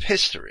in all of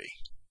history.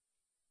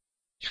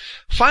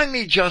 Find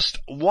me just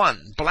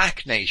one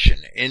black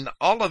nation in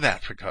all of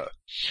Africa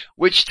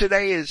which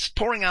today is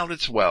pouring out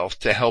its wealth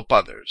to help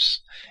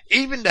others,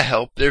 even to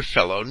help their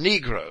fellow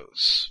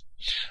Negroes.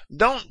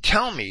 Don't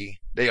tell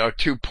me they are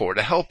too poor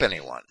to help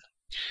anyone.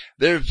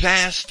 Their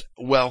vast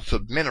wealth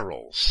of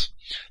minerals,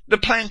 the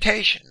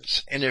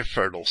plantations in their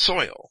fertile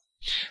soil,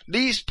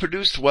 these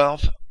produced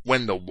wealth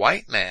when the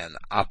white man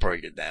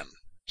operated them.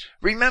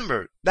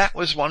 Remember, that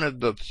was one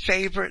of the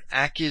favorite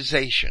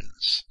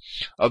accusations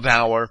of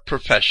our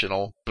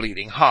professional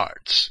bleeding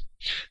hearts,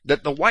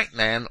 that the white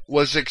man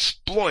was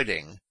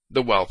exploiting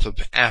the wealth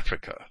of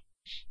Africa.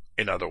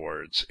 In other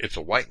words, if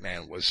the white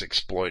man was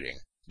exploiting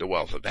the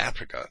wealth of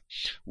Africa,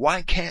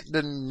 why can't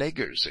the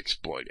niggers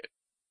exploit it?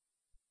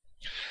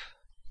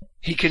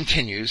 He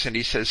continues and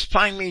he says,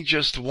 find me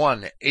just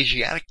one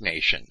Asiatic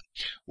nation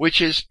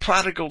which is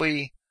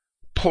prodigally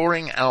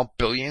pouring out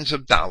billions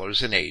of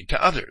dollars in aid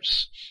to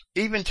others,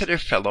 even to their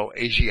fellow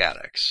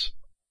Asiatics.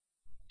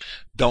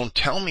 Don't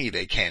tell me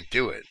they can't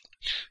do it.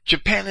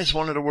 Japan is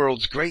one of the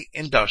world's great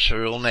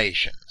industrial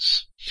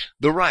nations.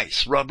 The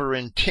rice, rubber,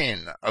 and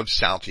tin of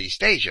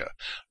Southeast Asia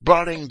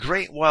brought in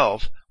great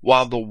wealth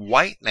while the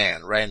white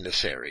man ran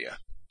this area.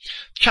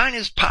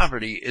 China's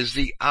poverty is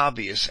the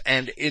obvious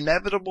and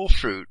inevitable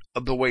fruit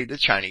of the way the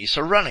Chinese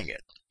are running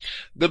it.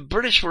 The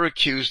British were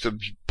accused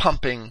of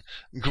pumping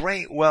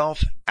great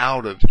wealth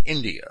out of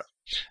India.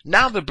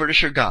 Now the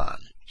British are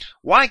gone.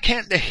 Why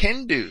can't the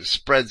Hindus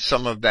spread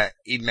some of that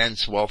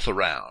immense wealth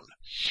around,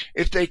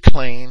 if they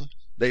claim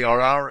they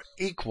are our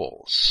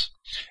equals?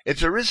 If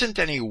there isn't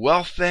any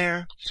wealth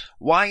there,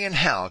 why in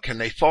hell can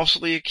they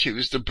falsely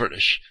accuse the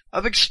British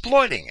of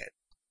exploiting it?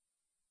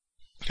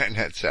 And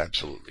that's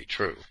absolutely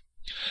true.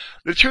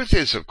 The truth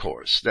is, of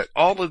course, that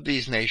all of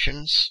these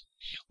nations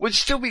would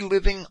still be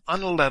living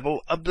on the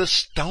level of the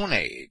Stone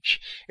Age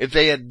if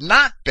they had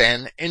not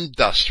been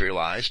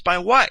industrialized by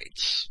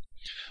whites.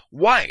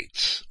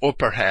 Whites, or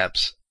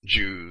perhaps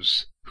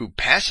Jews who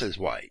pass as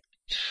white,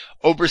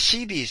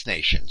 oversee these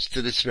nations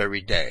to this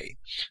very day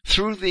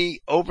through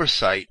the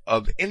oversight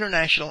of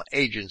international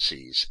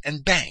agencies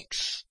and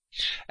banks.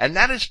 And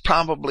that is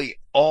probably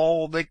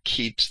all that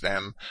keeps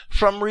them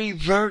from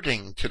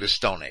reverting to the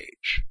Stone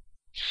Age.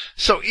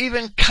 So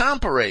even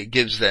Comparet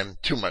gives them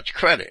too much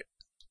credit.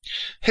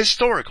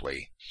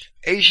 Historically,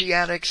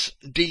 Asiatics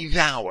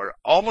devour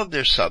all of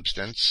their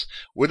substance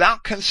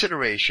without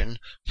consideration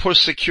for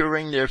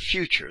securing their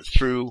future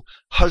through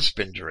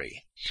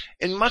husbandry,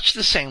 in much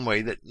the same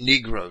way that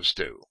Negroes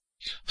do.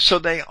 So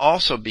they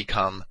also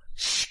become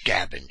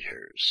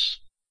scavengers.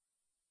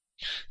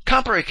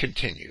 Comparet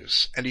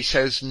continues, and he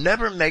says,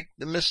 never make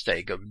the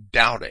mistake of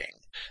doubting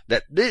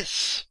that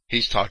this,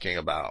 he's talking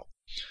about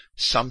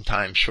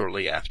sometime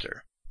shortly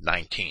after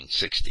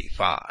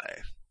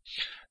 1965,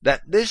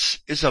 that this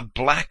is a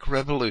black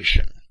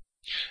revolution.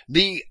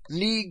 The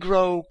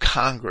Negro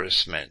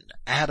Congressman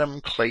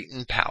Adam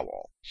Clayton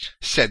Powell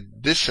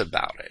said this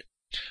about it: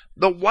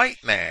 the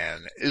white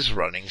man is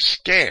running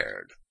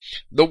scared.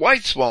 The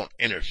whites won't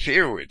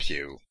interfere with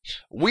you.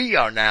 We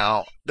are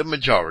now the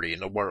majority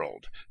in the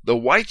world. The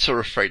whites are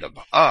afraid of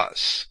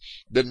us.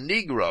 The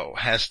Negro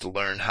has to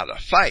learn how to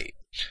fight.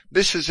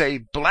 This is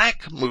a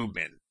black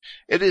movement.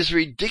 It is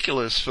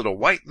ridiculous for the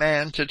white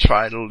man to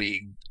try to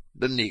lead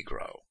the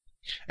Negro.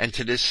 And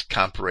to this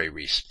Comparet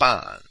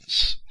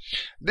responds,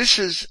 this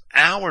is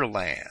our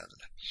land.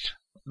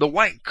 The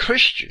white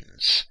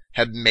Christians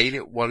have made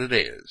it what it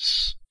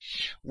is.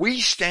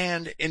 We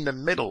stand in the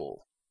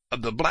middle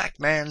of the black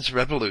man's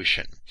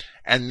revolution,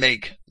 and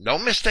make no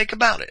mistake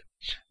about it,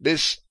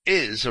 this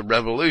is a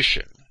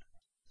revolution.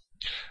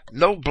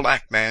 No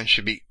black man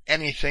should be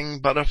anything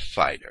but a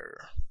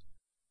fighter.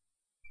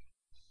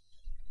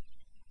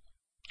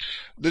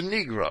 The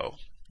Negro,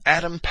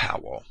 Adam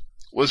Powell,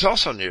 was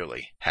also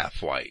nearly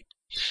half white,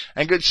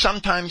 and could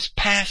sometimes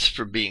pass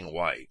for being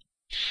white.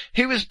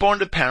 He was born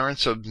to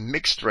parents of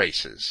mixed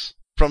races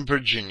from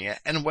Virginia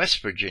and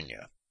West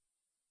Virginia.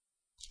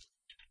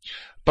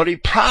 But he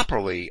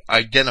properly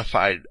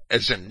identified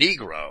as a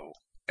Negro,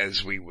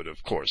 as we would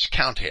of course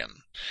count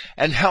him,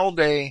 and held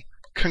a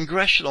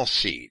congressional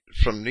seat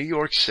from New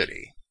York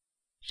City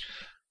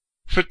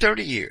for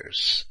 30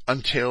 years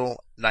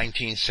until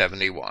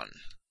 1971.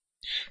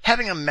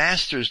 Having a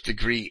master's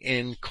degree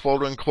in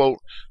quote-unquote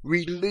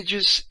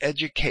religious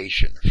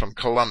education from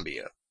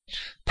Columbia,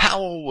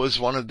 Powell was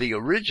one of the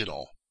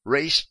original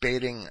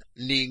race-baiting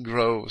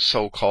Negro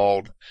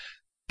so-called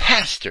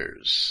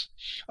pastors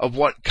of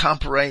what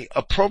Comparet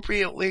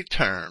appropriately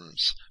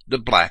terms the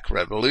Black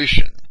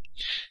Revolution.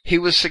 He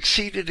was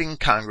succeeded in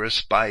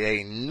Congress by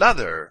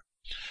another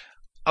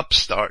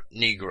upstart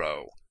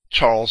Negro,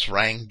 Charles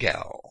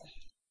Rangel.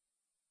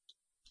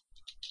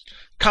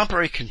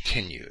 Comparet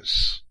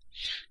continues,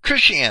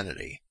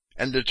 Christianity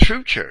and the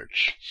true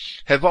church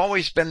have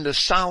always been the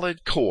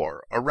solid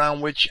core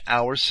around which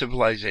our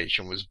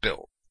civilization was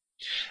built.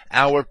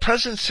 Our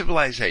present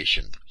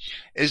civilization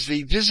is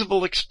the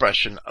visible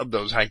expression of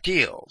those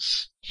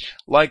ideals.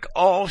 Like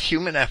all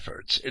human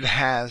efforts, it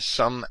has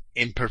some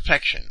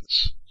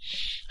imperfections.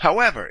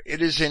 However,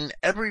 it is in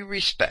every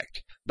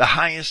respect the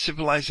highest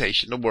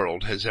civilization the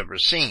world has ever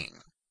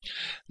seen.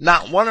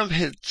 Not one of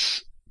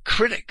its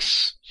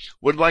critics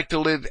would like to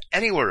live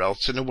anywhere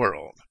else in the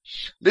world.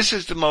 This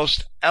is the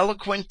most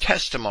eloquent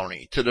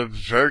testimony to the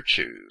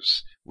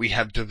virtues we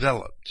have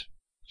developed.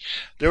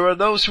 There are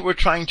those who are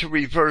trying to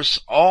reverse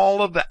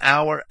all of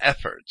our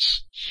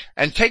efforts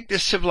and take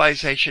this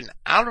civilization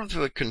out of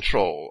the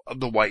control of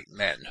the white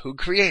men who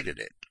created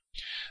it.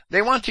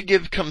 They want to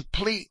give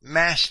complete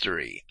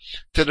mastery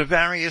to the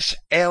various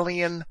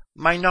alien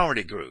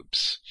minority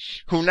groups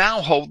who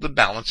now hold the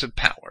balance of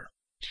power.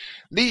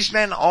 These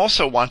men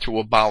also want to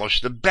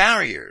abolish the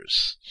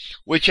barriers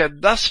which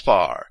have thus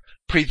far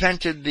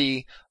prevented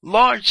the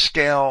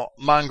large-scale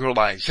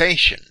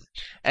mongrelization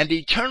and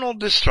eternal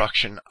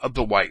destruction of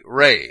the white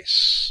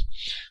race.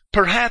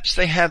 Perhaps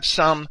they have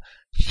some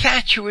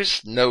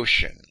fatuous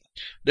notion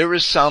there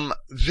is some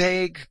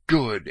vague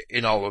good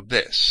in all of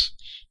this.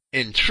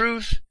 In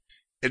truth,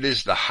 it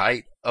is the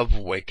height of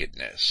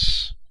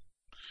wickedness.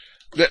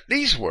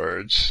 These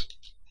words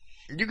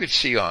you could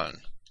see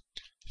on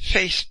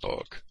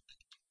Facebook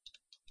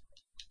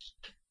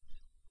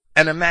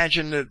and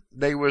imagine that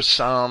they were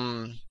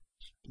some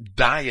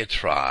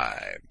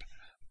diatribe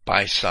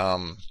by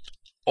some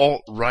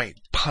alt-right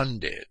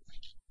pundit.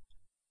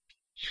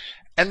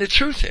 And the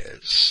truth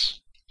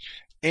is,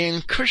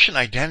 in Christian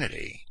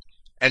identity,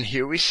 and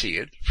here we see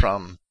it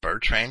from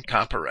Bertrand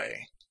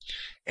Comparet,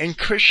 in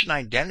Christian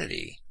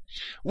identity,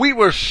 we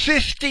were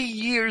 50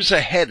 years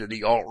ahead of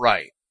the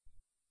alt-right.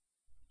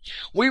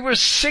 We were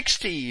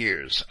 60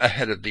 years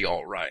ahead of the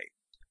alt-right.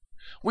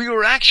 We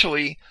were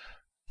actually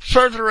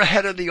further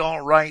ahead of the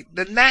alt-right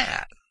than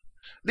that.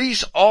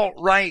 These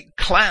alt-right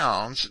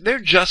clowns, they're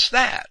just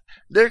that.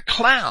 They're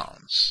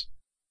clowns.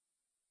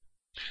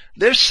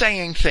 They're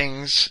saying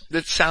things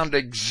that sound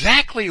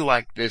exactly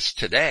like this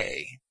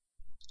today,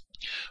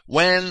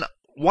 when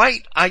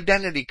white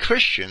identity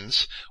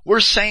Christians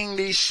were saying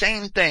these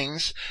same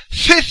things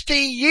 50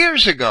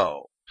 years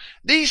ago.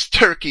 These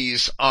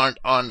turkeys aren't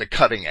on the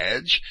cutting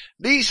edge.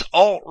 These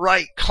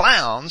alt-right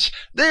clowns,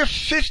 they're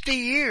 50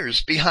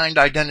 years behind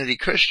identity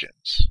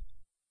Christians.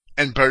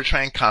 And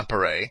Bertrand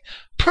Comparet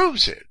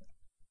proves it.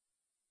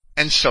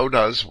 And so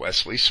does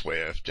Wesley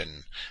Swift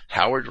and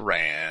Howard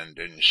Rand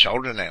and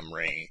Sheldon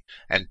Emery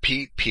and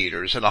Pete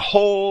Peters and a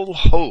whole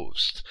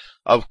host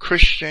of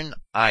Christian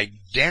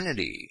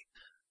identity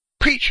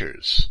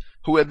preachers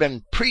who have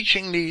been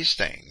preaching these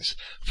things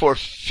for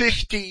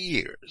 50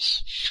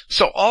 years.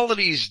 So all of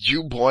these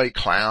Jew boy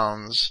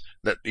clowns,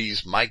 that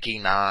these Mikey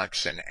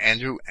Knox and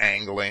Andrew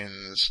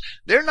Anglins,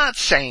 they're not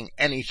saying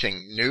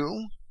anything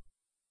new.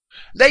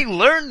 They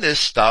learned this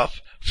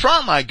stuff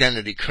from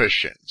identity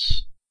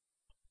Christians.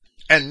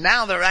 And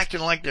now they're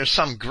acting like they're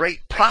some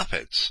great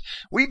prophets.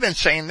 We've been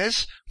saying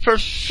this for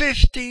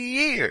 50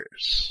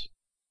 years.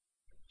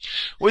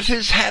 With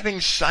his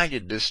having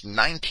cited this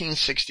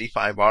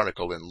 1965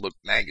 article in Look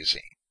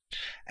magazine,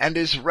 and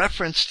his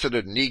reference to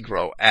the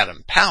Negro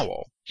Adam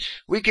Powell,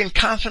 We can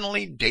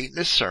confidently date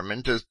this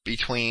sermon to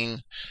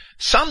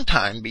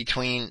sometime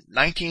between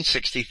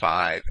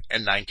 1965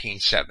 and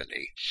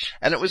 1970,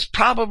 and it was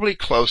probably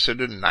closer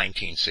to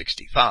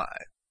 1965.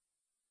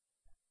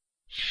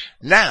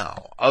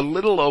 Now, a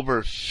little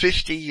over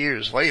 50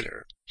 years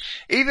later,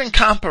 even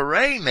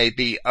Comparet may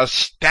be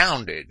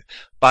astounded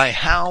by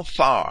how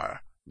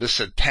far the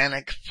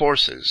satanic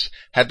forces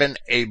have been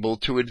able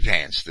to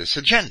advance this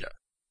agenda.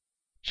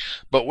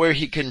 But where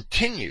he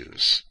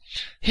continues,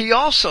 he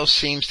also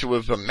seems to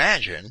have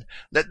imagined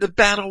that the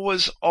battle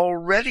was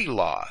already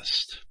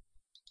lost.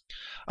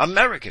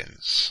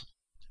 Americans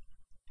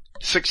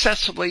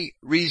successfully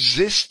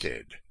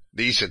resisted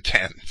these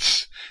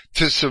attempts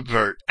to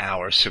subvert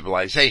our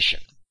civilization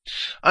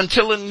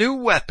until a new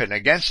weapon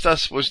against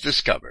us was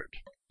discovered.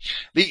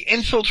 The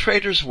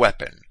infiltrator's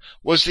weapon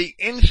was the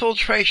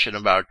infiltration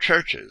of our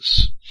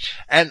churches,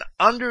 and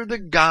under the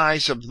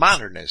guise of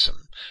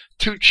modernism,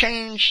 to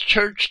change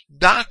church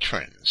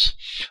doctrines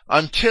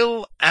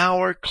until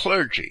our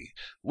clergy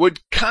would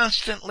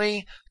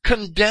constantly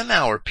condemn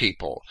our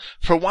people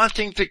for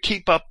wanting to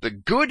keep up the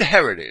good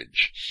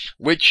heritage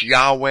which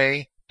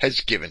Yahweh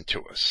has given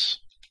to us.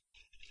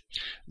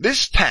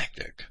 This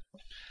tactic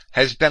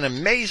has been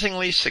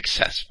amazingly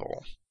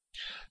successful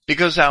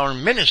because our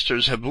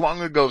ministers have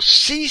long ago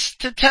ceased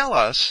to tell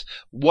us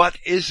what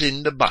is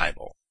in the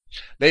Bible.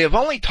 They have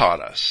only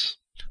taught us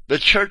the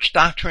church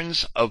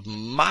doctrines of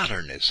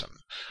modernism,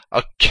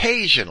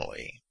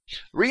 occasionally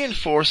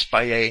reinforced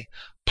by a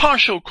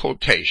partial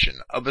quotation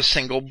of a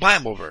single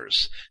Bible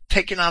verse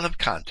taken out of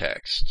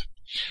context.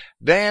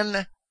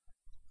 Then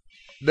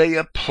they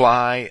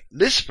apply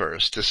this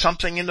verse to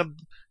something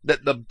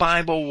that the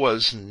Bible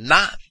was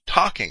not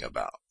talking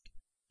about.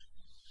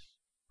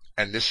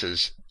 And this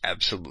is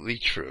absolutely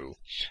true,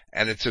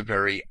 and it's a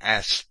very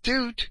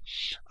astute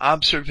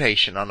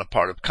observation on the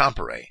part of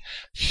Comparet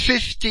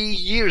 50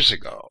 years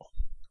ago.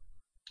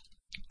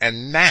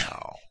 And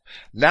now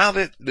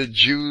that the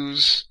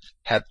Jews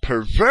have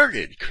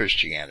perverted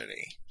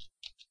Christianity,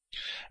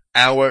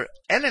 our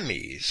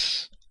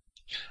enemies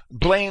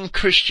blame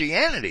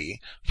Christianity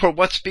for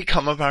what's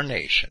become of our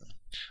nation.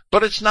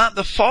 But it's not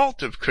the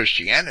fault of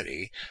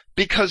Christianity,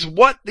 because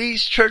what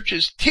these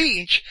churches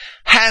teach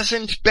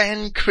hasn't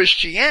been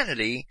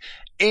Christianity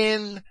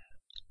in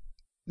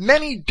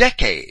many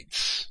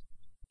decades.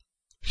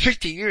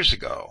 50 years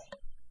ago,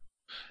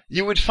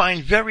 you would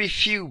find very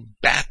few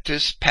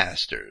Baptist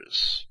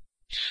pastors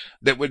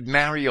that would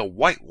marry a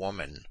white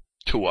woman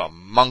to a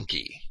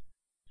monkey.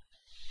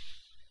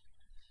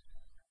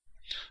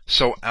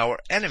 So our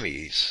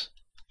enemies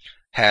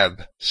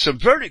have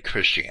subverted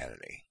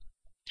Christianity.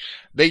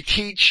 They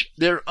teach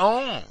their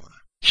own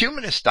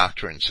humanist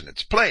doctrines in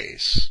its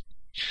place,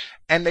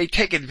 and they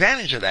take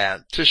advantage of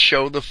that to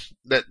show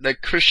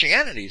that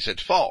Christianity is at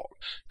fault.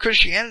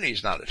 Christianity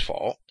is not at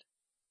fault.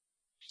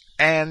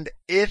 And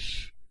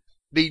if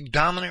the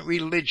dominant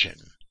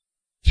religion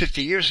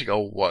 50 years ago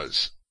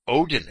was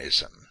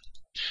Odinism,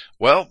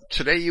 well,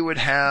 today you would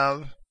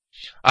have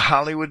a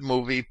Hollywood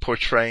movie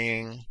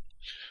portraying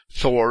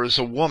Thor as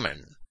a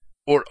woman,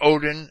 or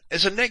Odin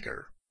as a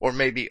nigger, or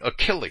maybe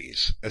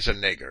Achilles as a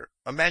nigger.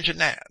 Imagine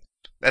that.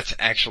 That's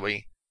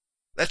actually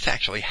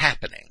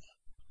happening.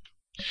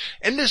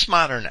 In this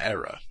modern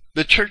era,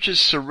 the churches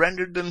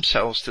surrendered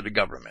themselves to the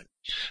government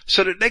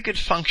so that they could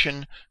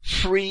function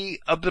free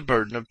of the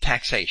burden of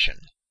taxation.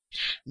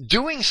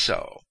 Doing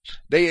so,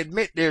 they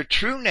admit their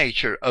true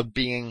nature of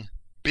being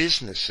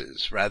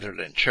businesses rather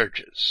than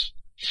churches.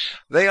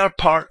 They are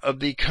part of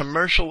the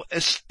commercial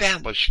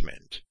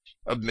establishment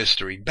of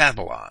Mystery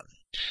Babylon,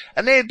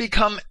 and they have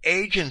become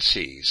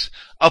agencies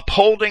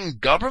upholding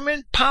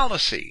government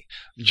policy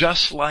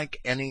just like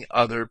any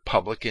other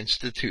public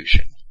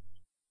institution.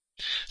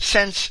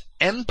 Since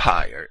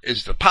empire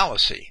is the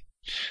policy,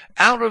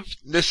 out of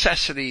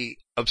necessity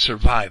of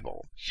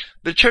survival,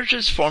 the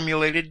churches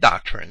formulated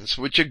doctrines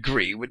which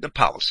agree with the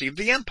policy of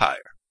the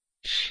empire.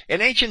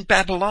 In ancient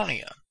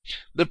Babylonia,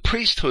 the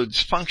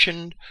priesthoods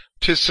functioned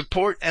to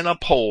support and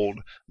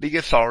uphold the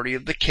authority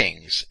of the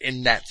kings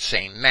in that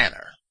same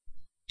manner.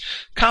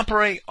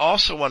 Comparet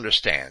also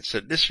understands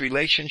that this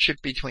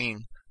relationship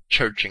between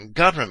church and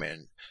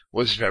government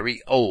was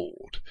very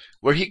old,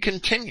 where he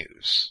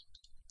continues,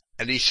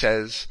 and he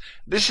says,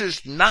 "This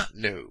is not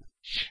new.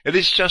 It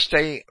is just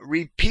a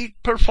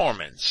repeat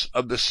performance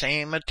of the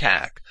same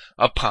attack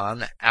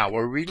upon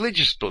our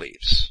religious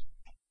beliefs.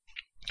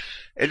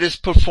 It is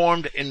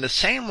performed in the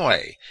same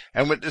way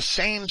and with the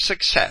same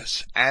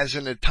success as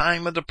in the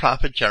time of the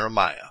prophet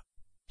Jeremiah.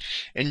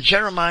 In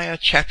Jeremiah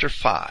chapter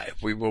 5,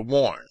 we were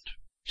warned,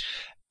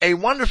 'A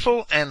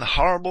wonderful and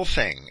horrible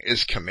thing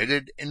is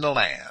committed in the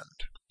land.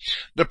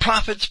 The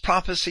prophets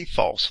prophesy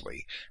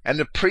falsely, and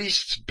the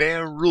priests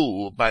bear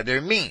rule by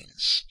their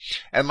means,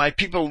 and my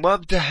people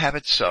love to have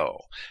it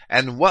so.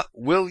 And what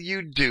will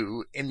you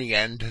do in the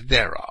end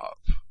thereof?'"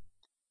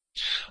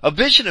 A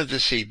vision of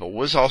this evil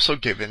was also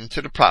given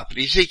to the prophet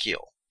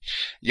Ezekiel.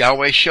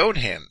 Yahweh showed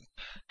him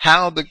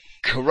how the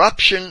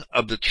corruption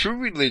of the true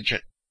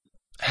religion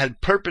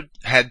had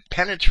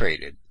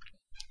penetrated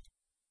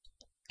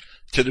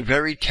to the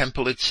very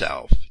temple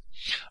itself,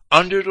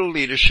 under the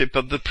leadership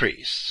of the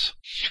priests.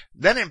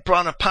 Then it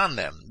brought upon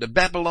them the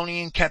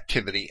Babylonian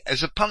captivity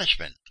as a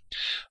punishment.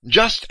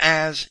 Just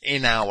as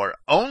in our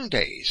own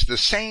days the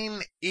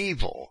same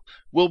evil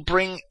will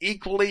bring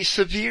equally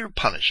severe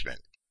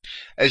punishment.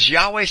 As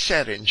Yahweh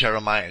said in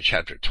Jeremiah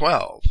chapter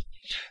 12,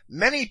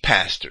 "Many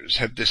pastors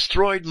have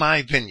destroyed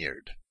my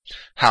vineyard."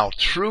 How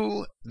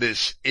true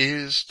this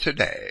is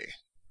today.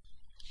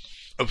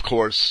 Of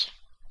course,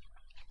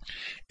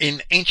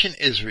 in ancient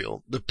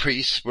Israel, the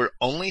priests were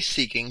only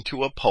seeking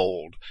to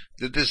uphold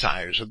the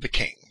desires of the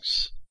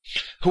kings,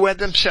 who had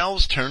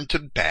themselves turned to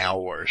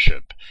Baal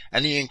worship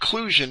and the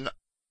inclusion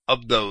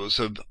of those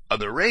of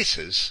other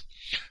races,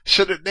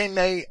 so that they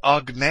may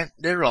augment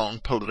their own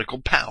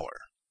political power.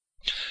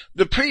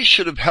 The priests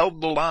should have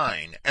held the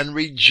line and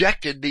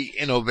rejected the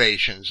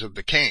innovations of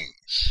the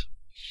kings.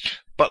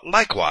 But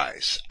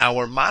likewise,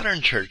 our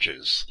modern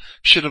churches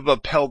should have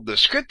upheld the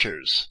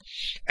scriptures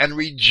and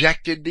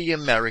rejected the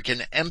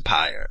American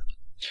empire.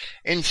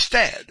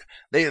 Instead,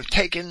 they have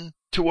taken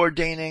to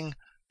ordaining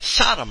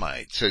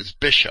sodomites as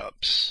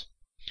bishops.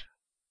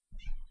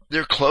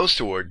 They're close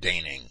to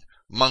ordaining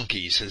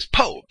monkeys as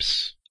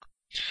popes.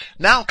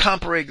 Now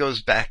Comparet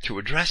goes back to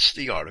address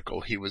the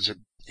article he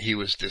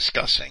was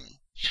discussing.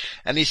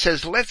 And he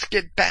says, let's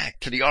get back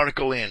to the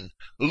article in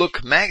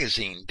Look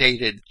magazine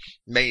dated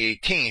May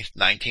 18th,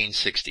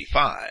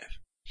 1965.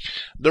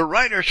 The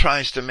writer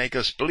tries to make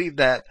us believe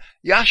that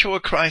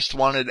Yahshua Christ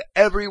wanted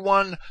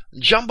everyone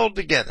jumbled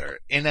together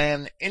in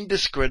an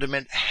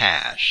indiscriminate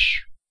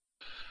hash.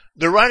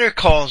 The writer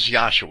calls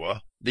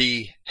Yahshua,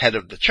 the head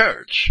of the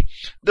church,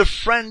 the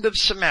friend of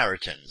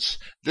Samaritans,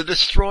 the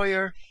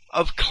destroyer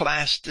of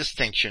class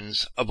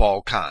distinctions of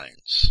all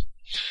kinds.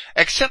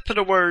 Except for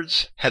the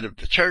words, head of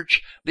the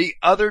church, the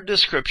other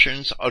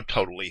descriptions are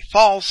totally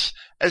false,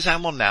 as I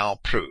will now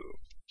prove.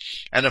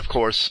 And of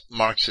course,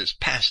 Marxist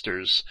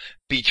pastors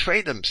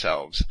betray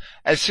themselves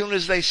as soon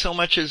as they so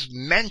much as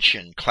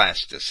mention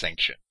class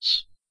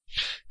distinctions.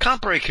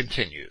 Comparet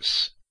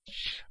continues,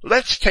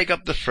 let's take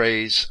up the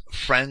phrase,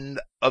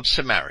 friend of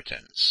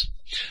Samaritans.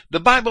 The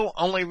Bible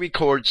only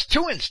records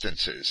 2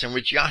 instances in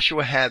which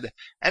Yahshua had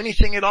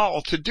anything at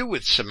all to do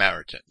with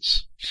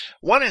Samaritans.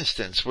 One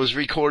instance was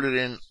recorded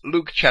in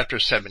Luke chapter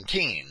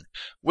 17,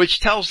 which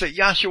tells that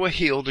Yahshua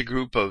healed a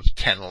group of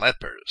 10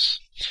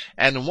 lepers,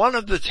 and one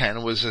of the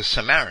 10 was a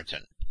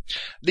Samaritan.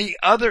 The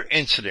other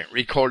incident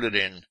recorded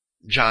in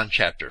John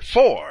chapter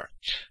 4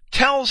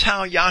 tells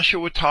how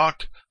Yahshua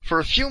talked for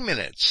a few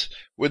minutes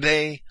with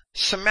a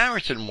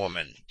Samaritan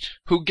woman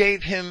who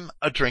gave him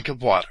a drink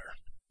of water.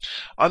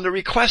 On the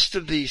request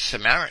of the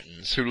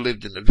Samaritans who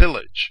lived in the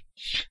village,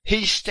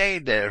 he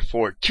stayed there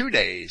for 2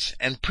 days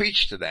and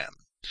preached to them.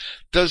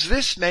 Does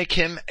this make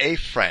him a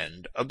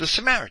friend of the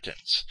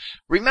Samaritans?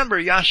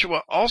 Remember,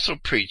 Yahshua also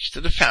preached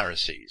to the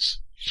Pharisees,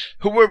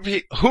 who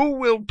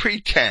will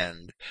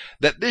pretend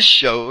that this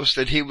shows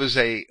that he was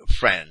a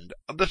friend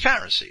of the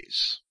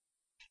Pharisees.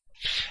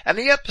 And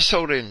the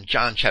episode in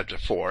John chapter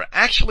 4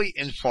 actually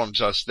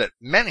informs us that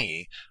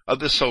many of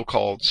the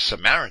so-called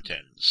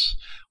Samaritans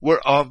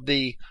were of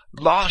the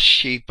lost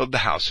sheep of the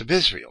house of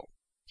Israel.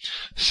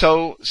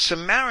 So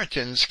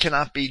Samaritans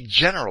cannot be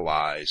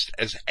generalized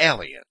as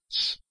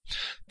aliens.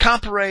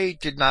 Comparet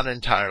did not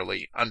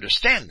entirely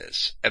understand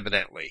this,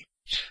 evidently,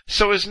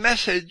 so his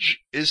message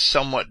is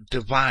somewhat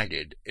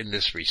divided in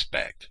this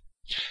respect,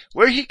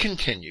 where he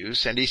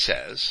continues and he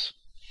says,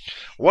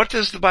 what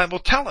does the Bible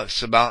tell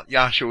us about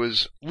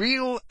Yahshua's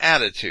real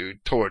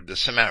attitude toward the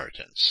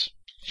Samaritans?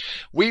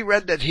 We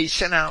read that he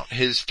sent out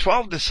his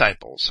 12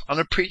 disciples on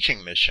a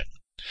preaching mission.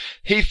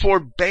 He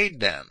forbade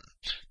them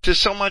to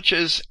so much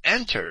as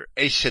enter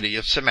a city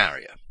of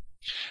Samaria.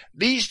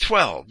 These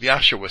 12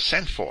 Yahshua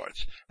sent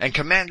forth and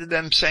commanded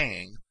them,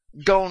 saying,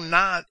 go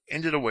not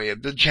into the way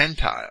of the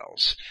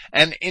Gentiles,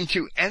 and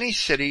into any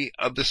city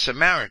of the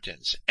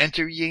Samaritans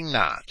enter ye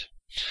not,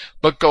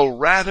 but go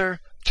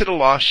rather to the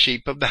lost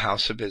sheep of the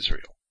house of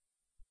Israel.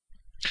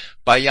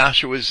 By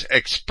Yahshua's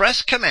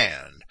express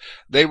command,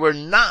 they were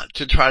not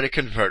to try to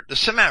convert the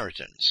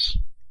Samaritans,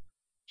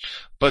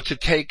 but to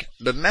take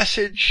the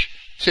message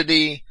to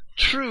the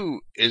true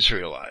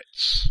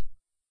Israelites.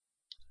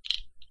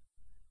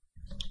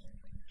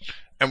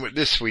 And with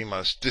this we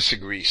must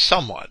disagree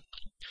somewhat.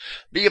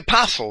 The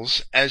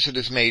apostles, as it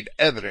is made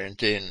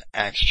evident in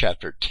Acts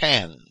chapter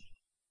 10,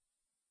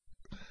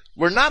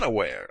 were not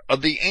aware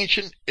of the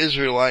ancient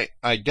Israelite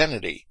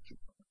identity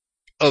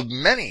of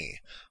many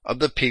of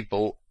the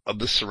people of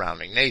the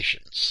surrounding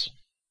nations.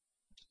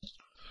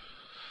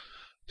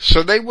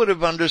 So they would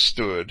have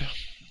understood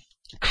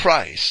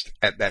Christ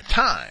at that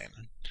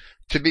time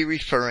to be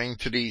referring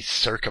to the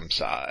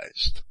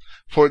circumcised,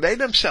 for they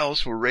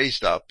themselves were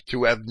raised up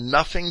to have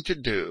nothing to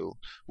do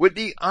with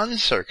the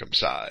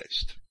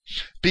uncircumcised.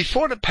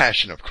 Before the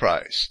passion of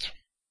Christ,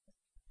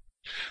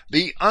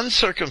 the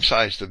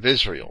uncircumcised of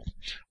Israel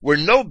were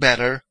no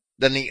better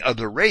than the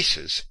other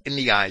races in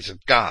the eyes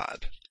of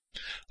God.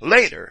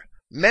 Later,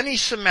 many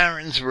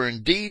Samaritans were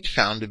indeed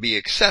found to be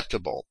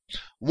acceptable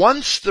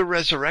once the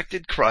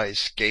resurrected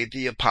Christ gave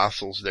the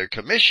apostles their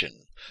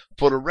commission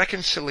for the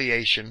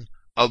reconciliation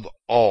of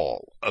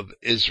all of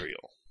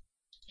Israel.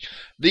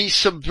 The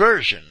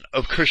subversion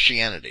of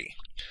Christianity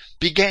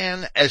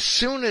began as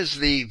soon as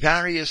the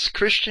various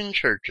Christian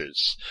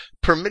churches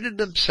permitted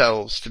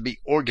themselves to be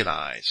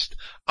organized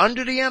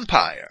under the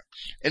empire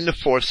in the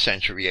 4th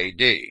century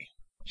A.D.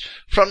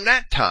 From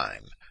that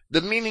time,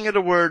 the meaning of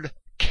the word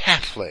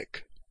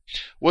Catholic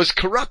was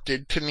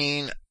corrupted to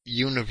mean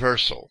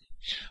universal,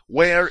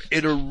 where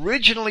it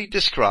originally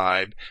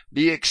described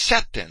the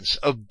acceptance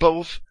of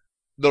both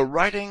the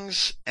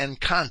writings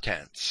and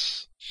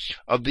contents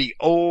of the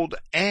Old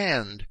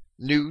and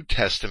New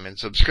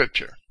Testaments of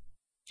Scripture.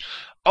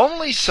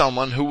 Only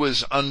someone who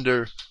was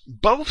under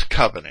both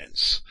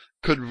covenants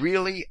could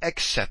really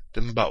accept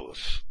them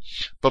both.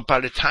 But by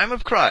the time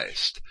of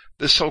Christ,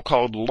 the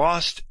so-called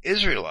lost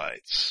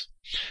Israelites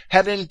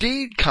had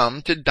indeed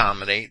come to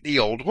dominate the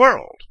old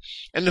world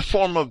in the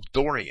form of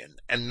Dorian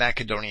and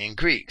Macedonian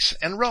Greeks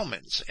and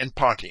Romans and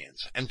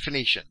Parthians and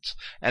Phoenicians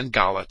and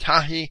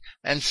Galatae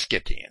and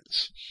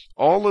Scythians.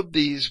 All of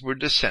these were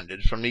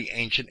descended from the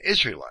ancient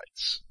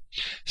Israelites,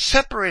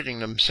 separating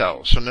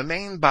themselves from the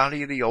main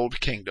body of the Old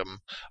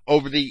Kingdom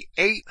over the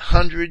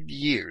 800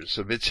 years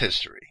of its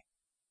history.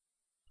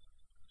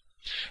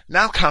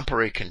 Now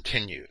Comparet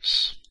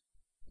continues.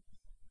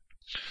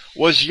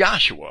 Was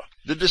Joshua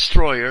the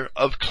destroyer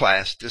of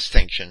class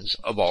distinctions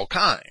of all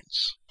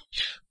kinds?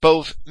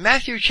 Both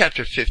Matthew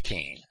chapter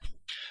 15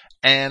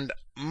 and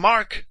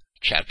Mark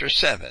chapter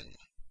 7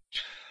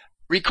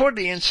 record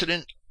the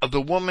incident of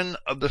the woman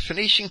of the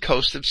Phoenician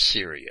coast of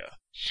Syria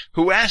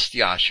who asked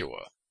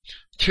Joshua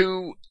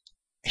to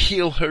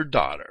heal her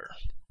daughter.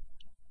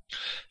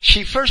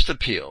 She first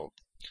appealed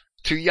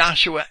to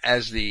Joshua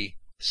as the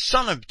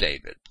son of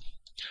David,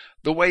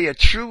 the way a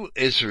true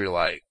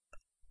Israelite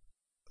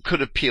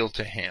could appeal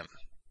to him.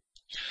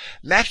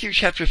 Matthew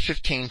chapter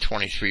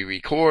 15:23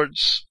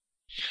 records,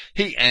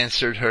 he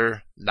answered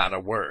her not a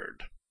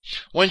word.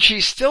 When she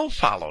still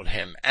followed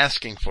him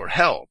asking for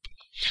help,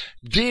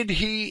 did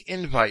he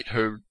invite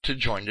her to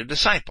join the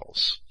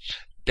disciples?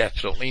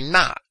 Definitely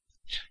not.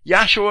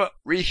 Joshua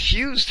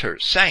refused her,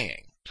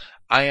 saying,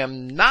 I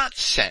am not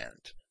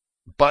sent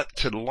but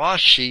to the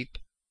lost sheep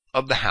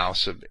of the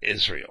house of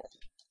Israel.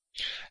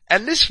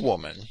 And this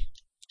woman,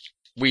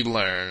 we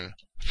learn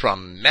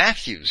from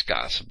Matthew's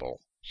gospel,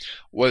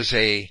 was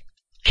a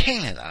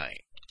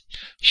Canaanite.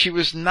 She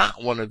was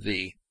not one of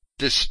the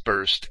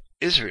dispersed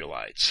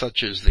Israelites,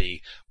 such as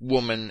the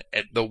woman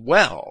at the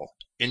well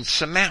in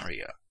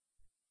Samaria,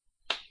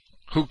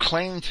 who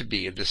claimed to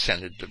be a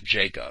descendant of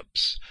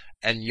Jacob's,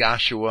 and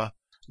Joshua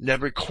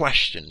never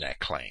questioned that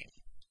claim.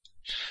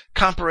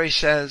 Comparet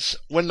says,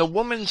 when the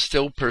woman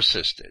still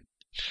persisted,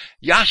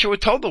 Joshua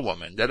told the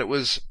woman that it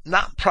was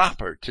not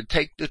proper to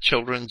take the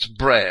children's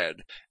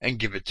bread and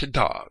give it to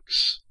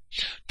dogs.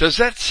 Does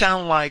that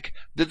sound like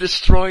the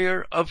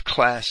destroyer of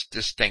class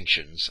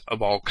distinctions of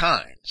all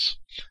kinds?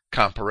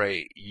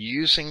 Comparet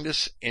using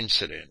this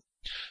incident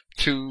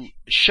to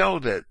show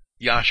that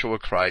Joshua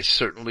Christ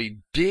certainly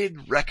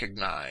did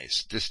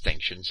recognize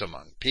distinctions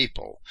among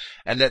people,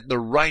 and that the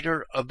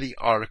writer of the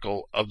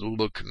article of the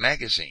Look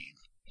magazine,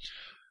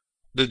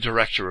 the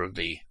director of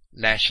the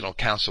National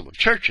Council of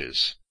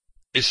Churches,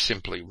 is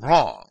simply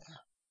wrong.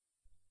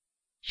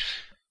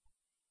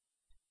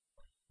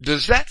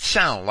 Does that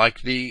sound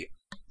like the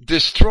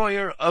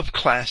destroyer of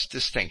class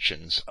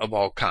distinctions of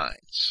all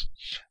kinds?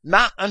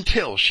 Not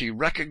until she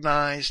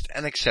recognized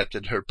and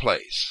accepted her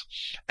place,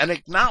 and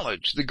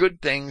acknowledged the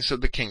good things of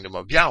the kingdom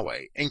of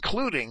Yahweh,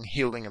 including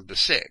healing of the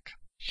sick,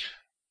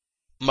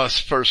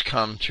 must first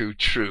come to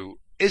true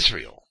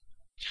Israel.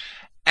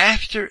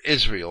 After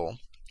Israel,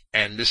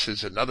 and this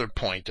is another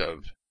point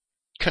of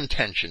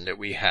contention that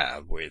we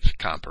have with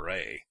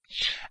Comparet,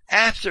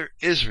 after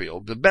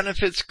Israel, the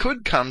benefits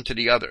could come to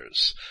the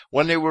others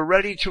when they were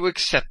ready to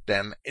accept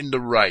them in the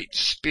right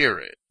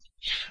spirit.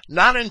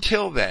 Not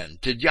until then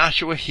did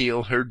Joshua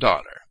heal her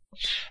daughter.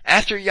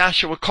 After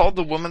Joshua called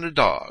the woman a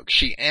dog,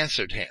 she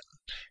answered him,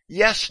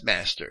 Yes,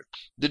 master,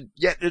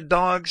 yet the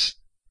dogs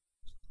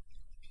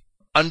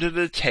under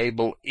the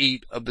table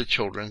eat of the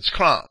children's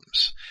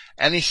crumbs.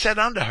 And he said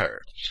unto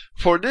her,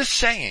 For this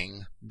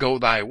saying, Go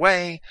thy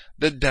way,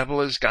 the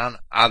devil is gone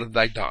out of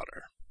thy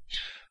daughter.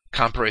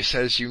 Comparet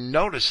says, you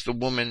notice the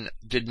woman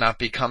did not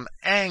become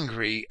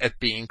angry at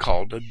being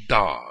called a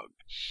dog.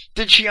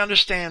 Did she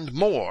understand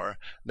more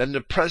than the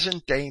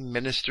present-day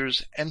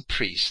ministers and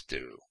priests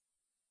do?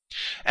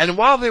 And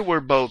while there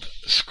were both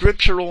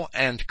scriptural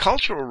and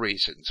cultural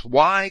reasons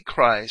why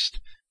Christ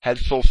had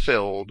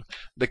fulfilled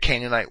the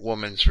Canaanite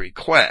woman's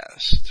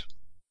request,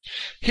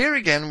 here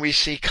again we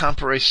see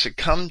Comparet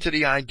succumb to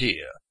the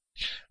idea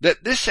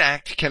that this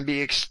act can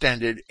be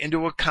extended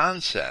into a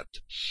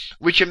concept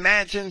which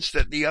imagines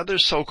that the other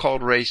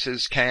so-called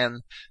races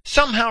can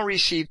somehow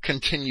receive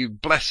continued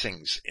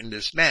blessings in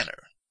this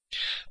manner.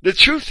 The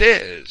truth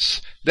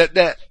is that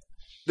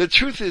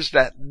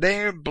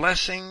their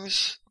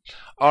blessings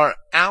are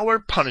our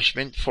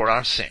punishment for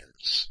our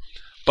sins,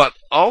 but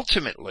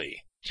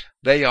ultimately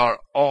they are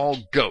all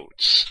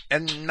goats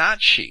and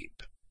not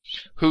sheep,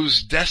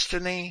 whose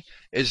destiny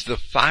is the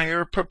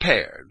fire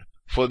prepared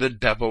for the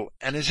devil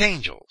and his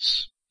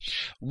angels.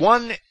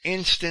 One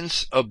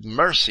instance of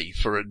mercy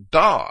for a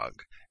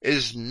dog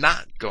is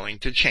not going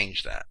to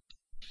change that.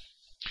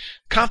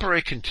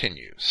 Comparet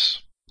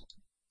continues,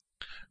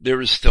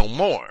 there is still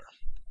more.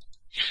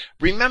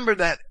 Remember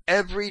that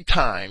every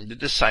time the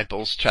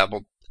disciples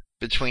traveled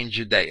between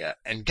Judea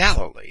and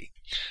Galilee,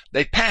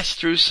 they passed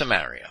through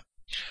Samaria.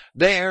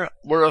 There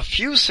were a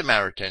few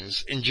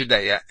Samaritans in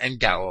Judea and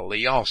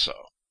Galilee also.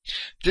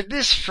 Did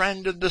this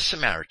friend of the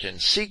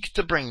Samaritans seek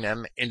to bring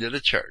them into the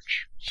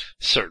church?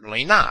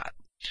 Certainly not.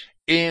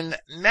 In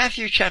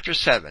Matthew chapter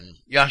 7,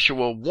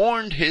 Yahshua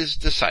warned his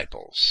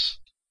disciples,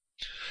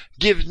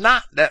 "Give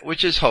not that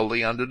which is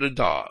holy unto the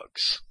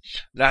dogs,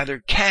 neither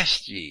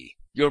cast ye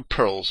your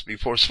pearls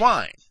before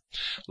swine,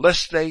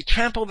 lest they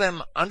trample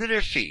them under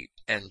their feet,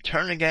 and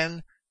turn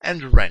again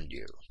and rend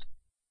you."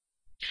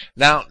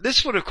 Now,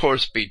 this would of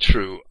course be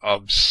true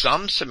of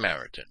some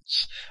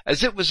Samaritans,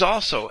 as it was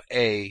also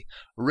a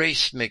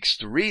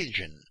race-mixed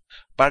region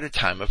by the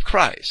time of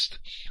Christ,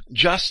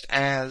 just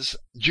as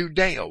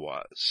Judea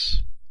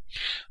was.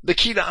 The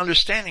key to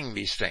understanding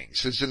these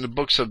things is in the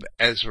books of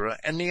Ezra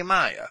and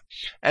Nehemiah,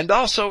 and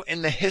also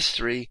in the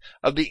history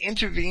of the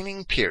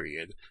intervening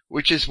period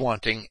which is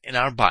wanting in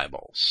our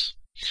Bibles.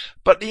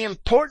 But the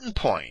important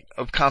point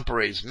of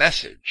Comparet's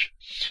message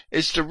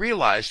is to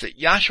realize that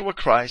Yahshua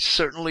Christ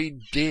certainly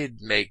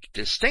did make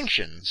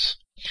distinctions,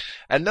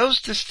 and those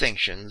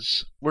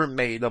distinctions were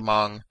made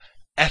among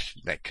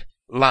ethnic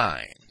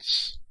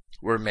lines,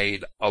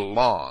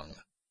 along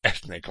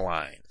ethnic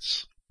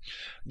lines.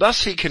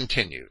 Thus he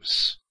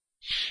continues,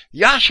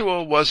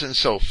 Yahshua wasn't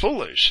so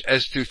foolish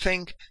as to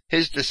think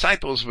his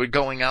disciples were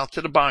going out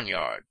to the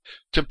barnyard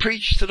to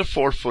preach to the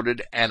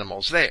four-footed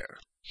animals there.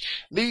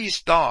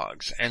 These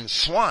dogs and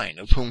swine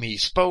of whom he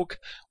spoke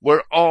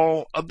were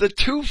all of the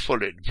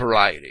two-footed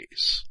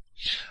varieties.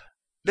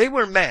 They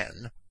were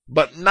men,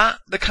 but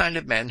not the kind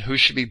of men who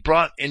should be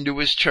brought into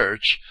his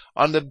church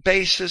on the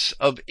basis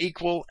of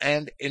equal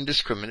and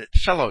indiscriminate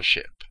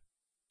fellowship.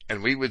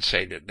 And we would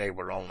say that they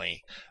were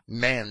only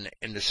men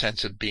in the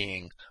sense of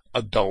being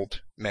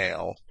adult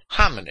male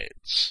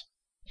hominids.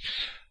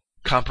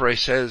 Comparet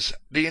says,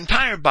 the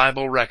entire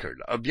Bible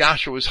record of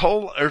Yahshua's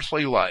whole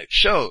earthly life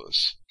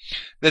shows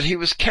that he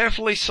was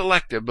carefully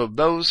selective of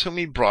those whom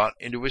he brought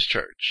into his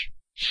church.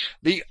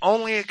 The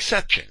only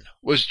exception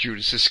was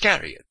Judas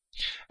Iscariot,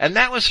 and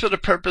that was for the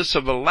purpose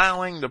of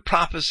allowing the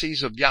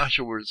prophecies of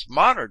Yahshua's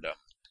martyrdom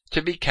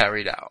to be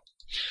carried out.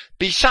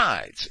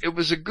 Besides, it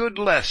was a good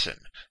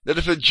lesson that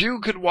if a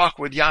Jew could walk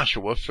with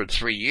Yahshua for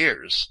 3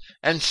 years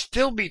and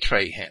still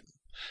betray him,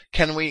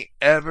 can we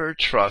ever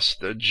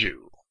trust a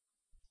Jew?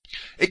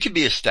 It can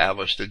be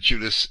established that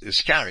Judas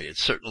Iscariot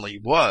certainly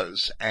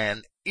was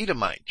an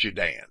Edomite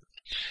Judean,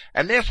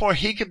 and therefore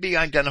he could be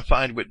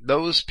identified with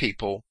those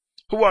people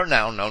who are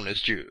now known as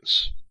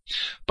Jews.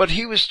 But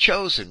he was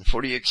chosen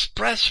for the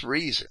express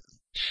reason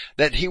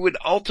that he would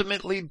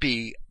ultimately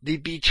be the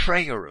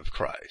betrayer of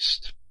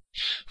Christ.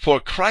 For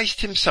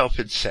Christ himself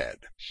had said,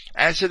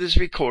 as it is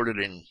recorded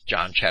in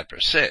John chapter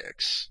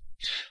 6,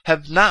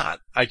 "Have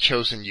not I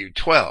chosen you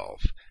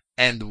 12,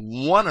 and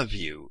one of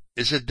you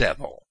is a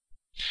devil?"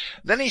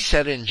 Then he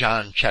said in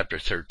John chapter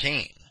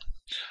 13,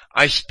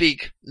 "I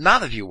speak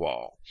not of you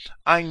all.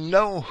 I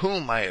know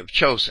whom I have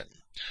chosen,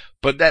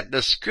 but that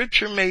the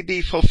scripture may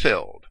be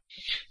fulfilled.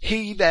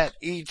 He that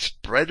eats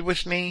bread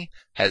with me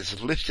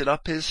has lifted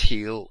up his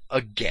heel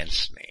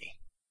against me."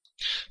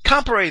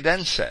 Comparet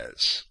then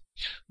says,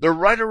 the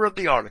writer of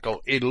the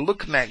article in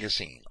Look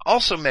magazine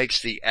also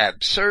makes the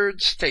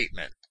absurd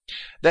statement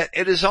that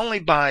it is only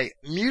by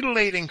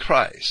mutilating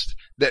Christ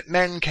that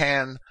men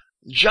can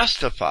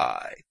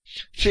justify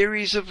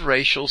theories of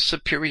racial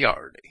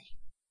superiority.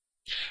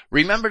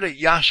 Remember that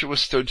Yahshua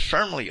stood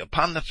firmly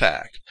upon the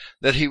fact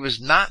that he was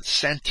not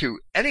sent to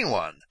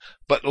anyone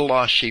but the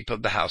lost sheep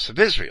of the house of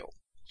Israel.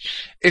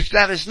 If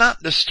that is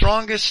not the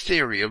strongest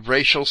theory of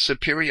racial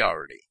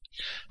superiority,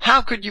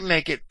 how could you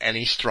make it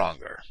any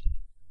stronger?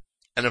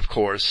 And of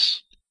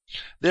course,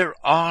 there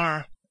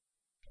are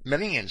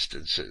many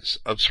instances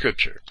of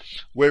Scripture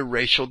where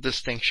racial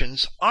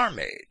distinctions are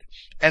made,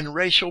 and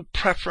racial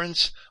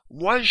preference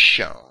was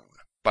shown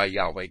by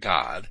Yahweh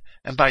God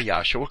and by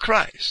Yahshua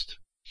Christ.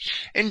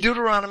 In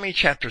Deuteronomy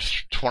chapter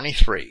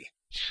 23,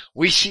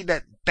 we see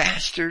that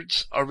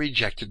bastards are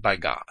rejected by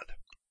God.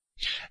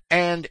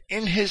 And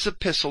in his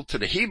epistle to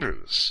the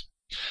Hebrews,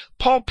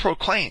 Paul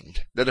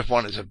proclaimed that if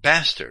one is a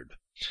bastard,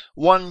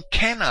 one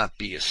cannot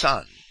be a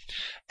son,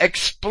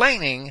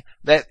 explaining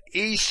that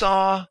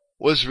Esau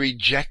was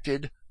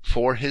rejected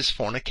for his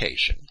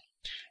fornication.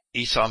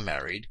 Esau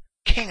married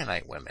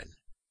Canaanite women.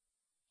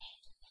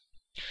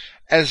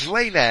 As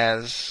late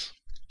as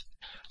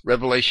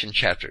Revelation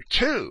chapter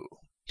 2,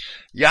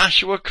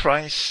 Yahshua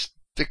Christ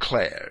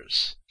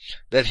declares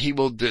that he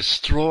will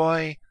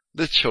destroy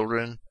the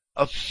children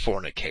of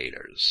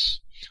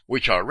fornicators.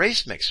 which are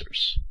race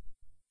mixers.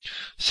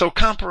 So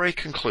Comparet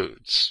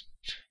concludes,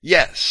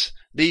 yes,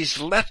 these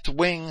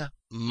left-wing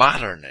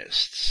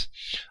modernists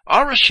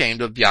are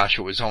ashamed of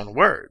Yahshua's own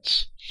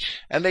words,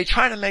 and they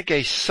try to make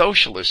a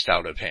socialist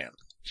out of him.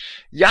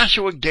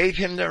 Yahshua gave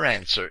him their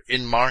answer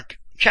in Mark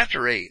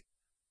chapter 8,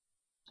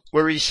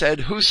 where he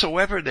said,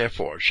 whosoever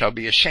therefore shall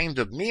be ashamed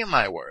of me and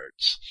my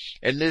words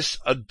in this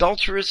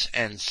adulterous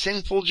and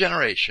sinful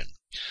generation,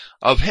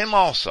 of him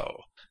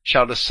also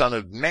shall the Son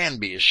of Man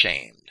be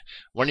ashamed,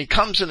 when he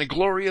comes in the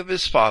glory of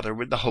his Father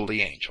with the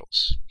holy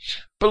angels.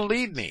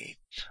 Believe me,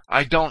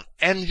 I don't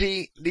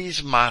envy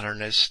these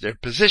modernists their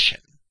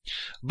position,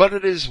 but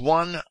it is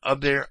one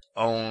of their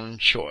own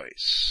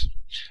choice.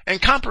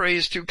 And Comparet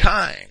is too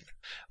kind,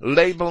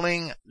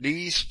 labeling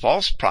these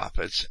false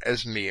prophets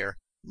as mere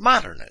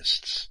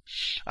modernists.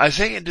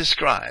 Isaiah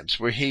describes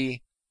the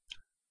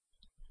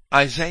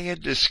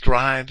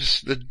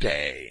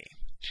day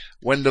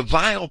when the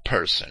vile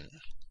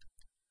person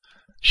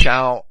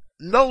shall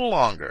no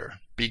longer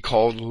be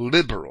called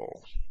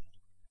liberal.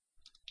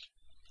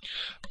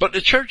 But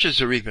the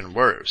churches are even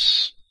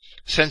worse,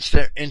 since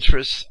their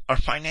interests are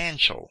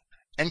financial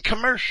and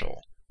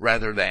commercial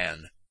rather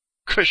than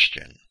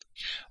Christian.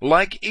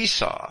 Like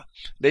Esau,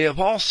 they have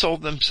all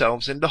sold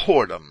themselves into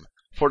whoredom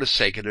for the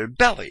sake of their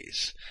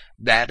bellies.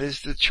 That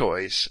is the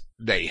choice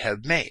they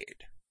have made.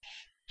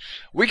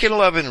 We can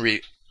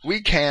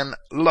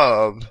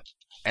love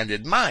and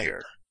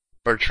admire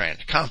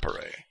Bertrand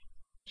Comparet,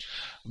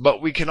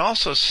 but we can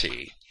also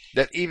see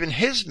that even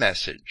his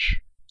message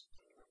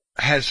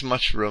has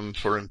much room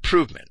for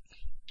improvement.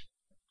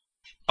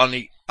 On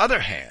the other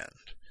hand,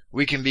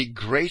 we can be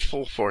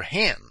grateful for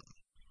him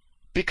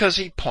because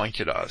he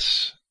pointed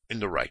us in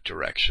the right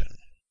direction.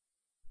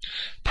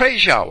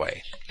 Praise Yahweh.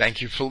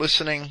 Thank you for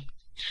listening.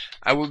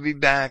 I will be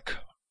back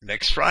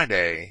next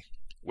Friday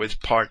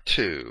with part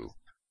 2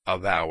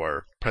 of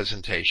our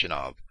presentation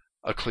of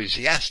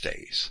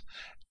Ecclesiastes.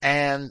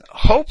 And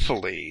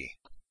hopefully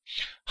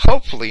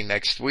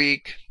next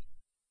week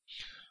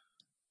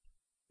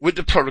with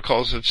the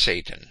Protocols of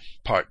Satan,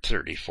 part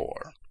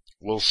 34.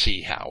 We'll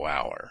see how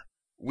our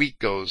week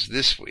goes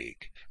this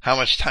week, how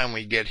much time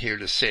we get here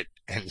to sit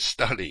and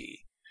study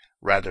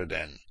rather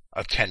than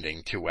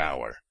attending to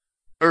our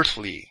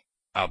earthly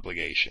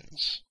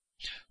obligations.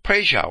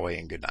 Praise Yahweh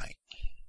and good night.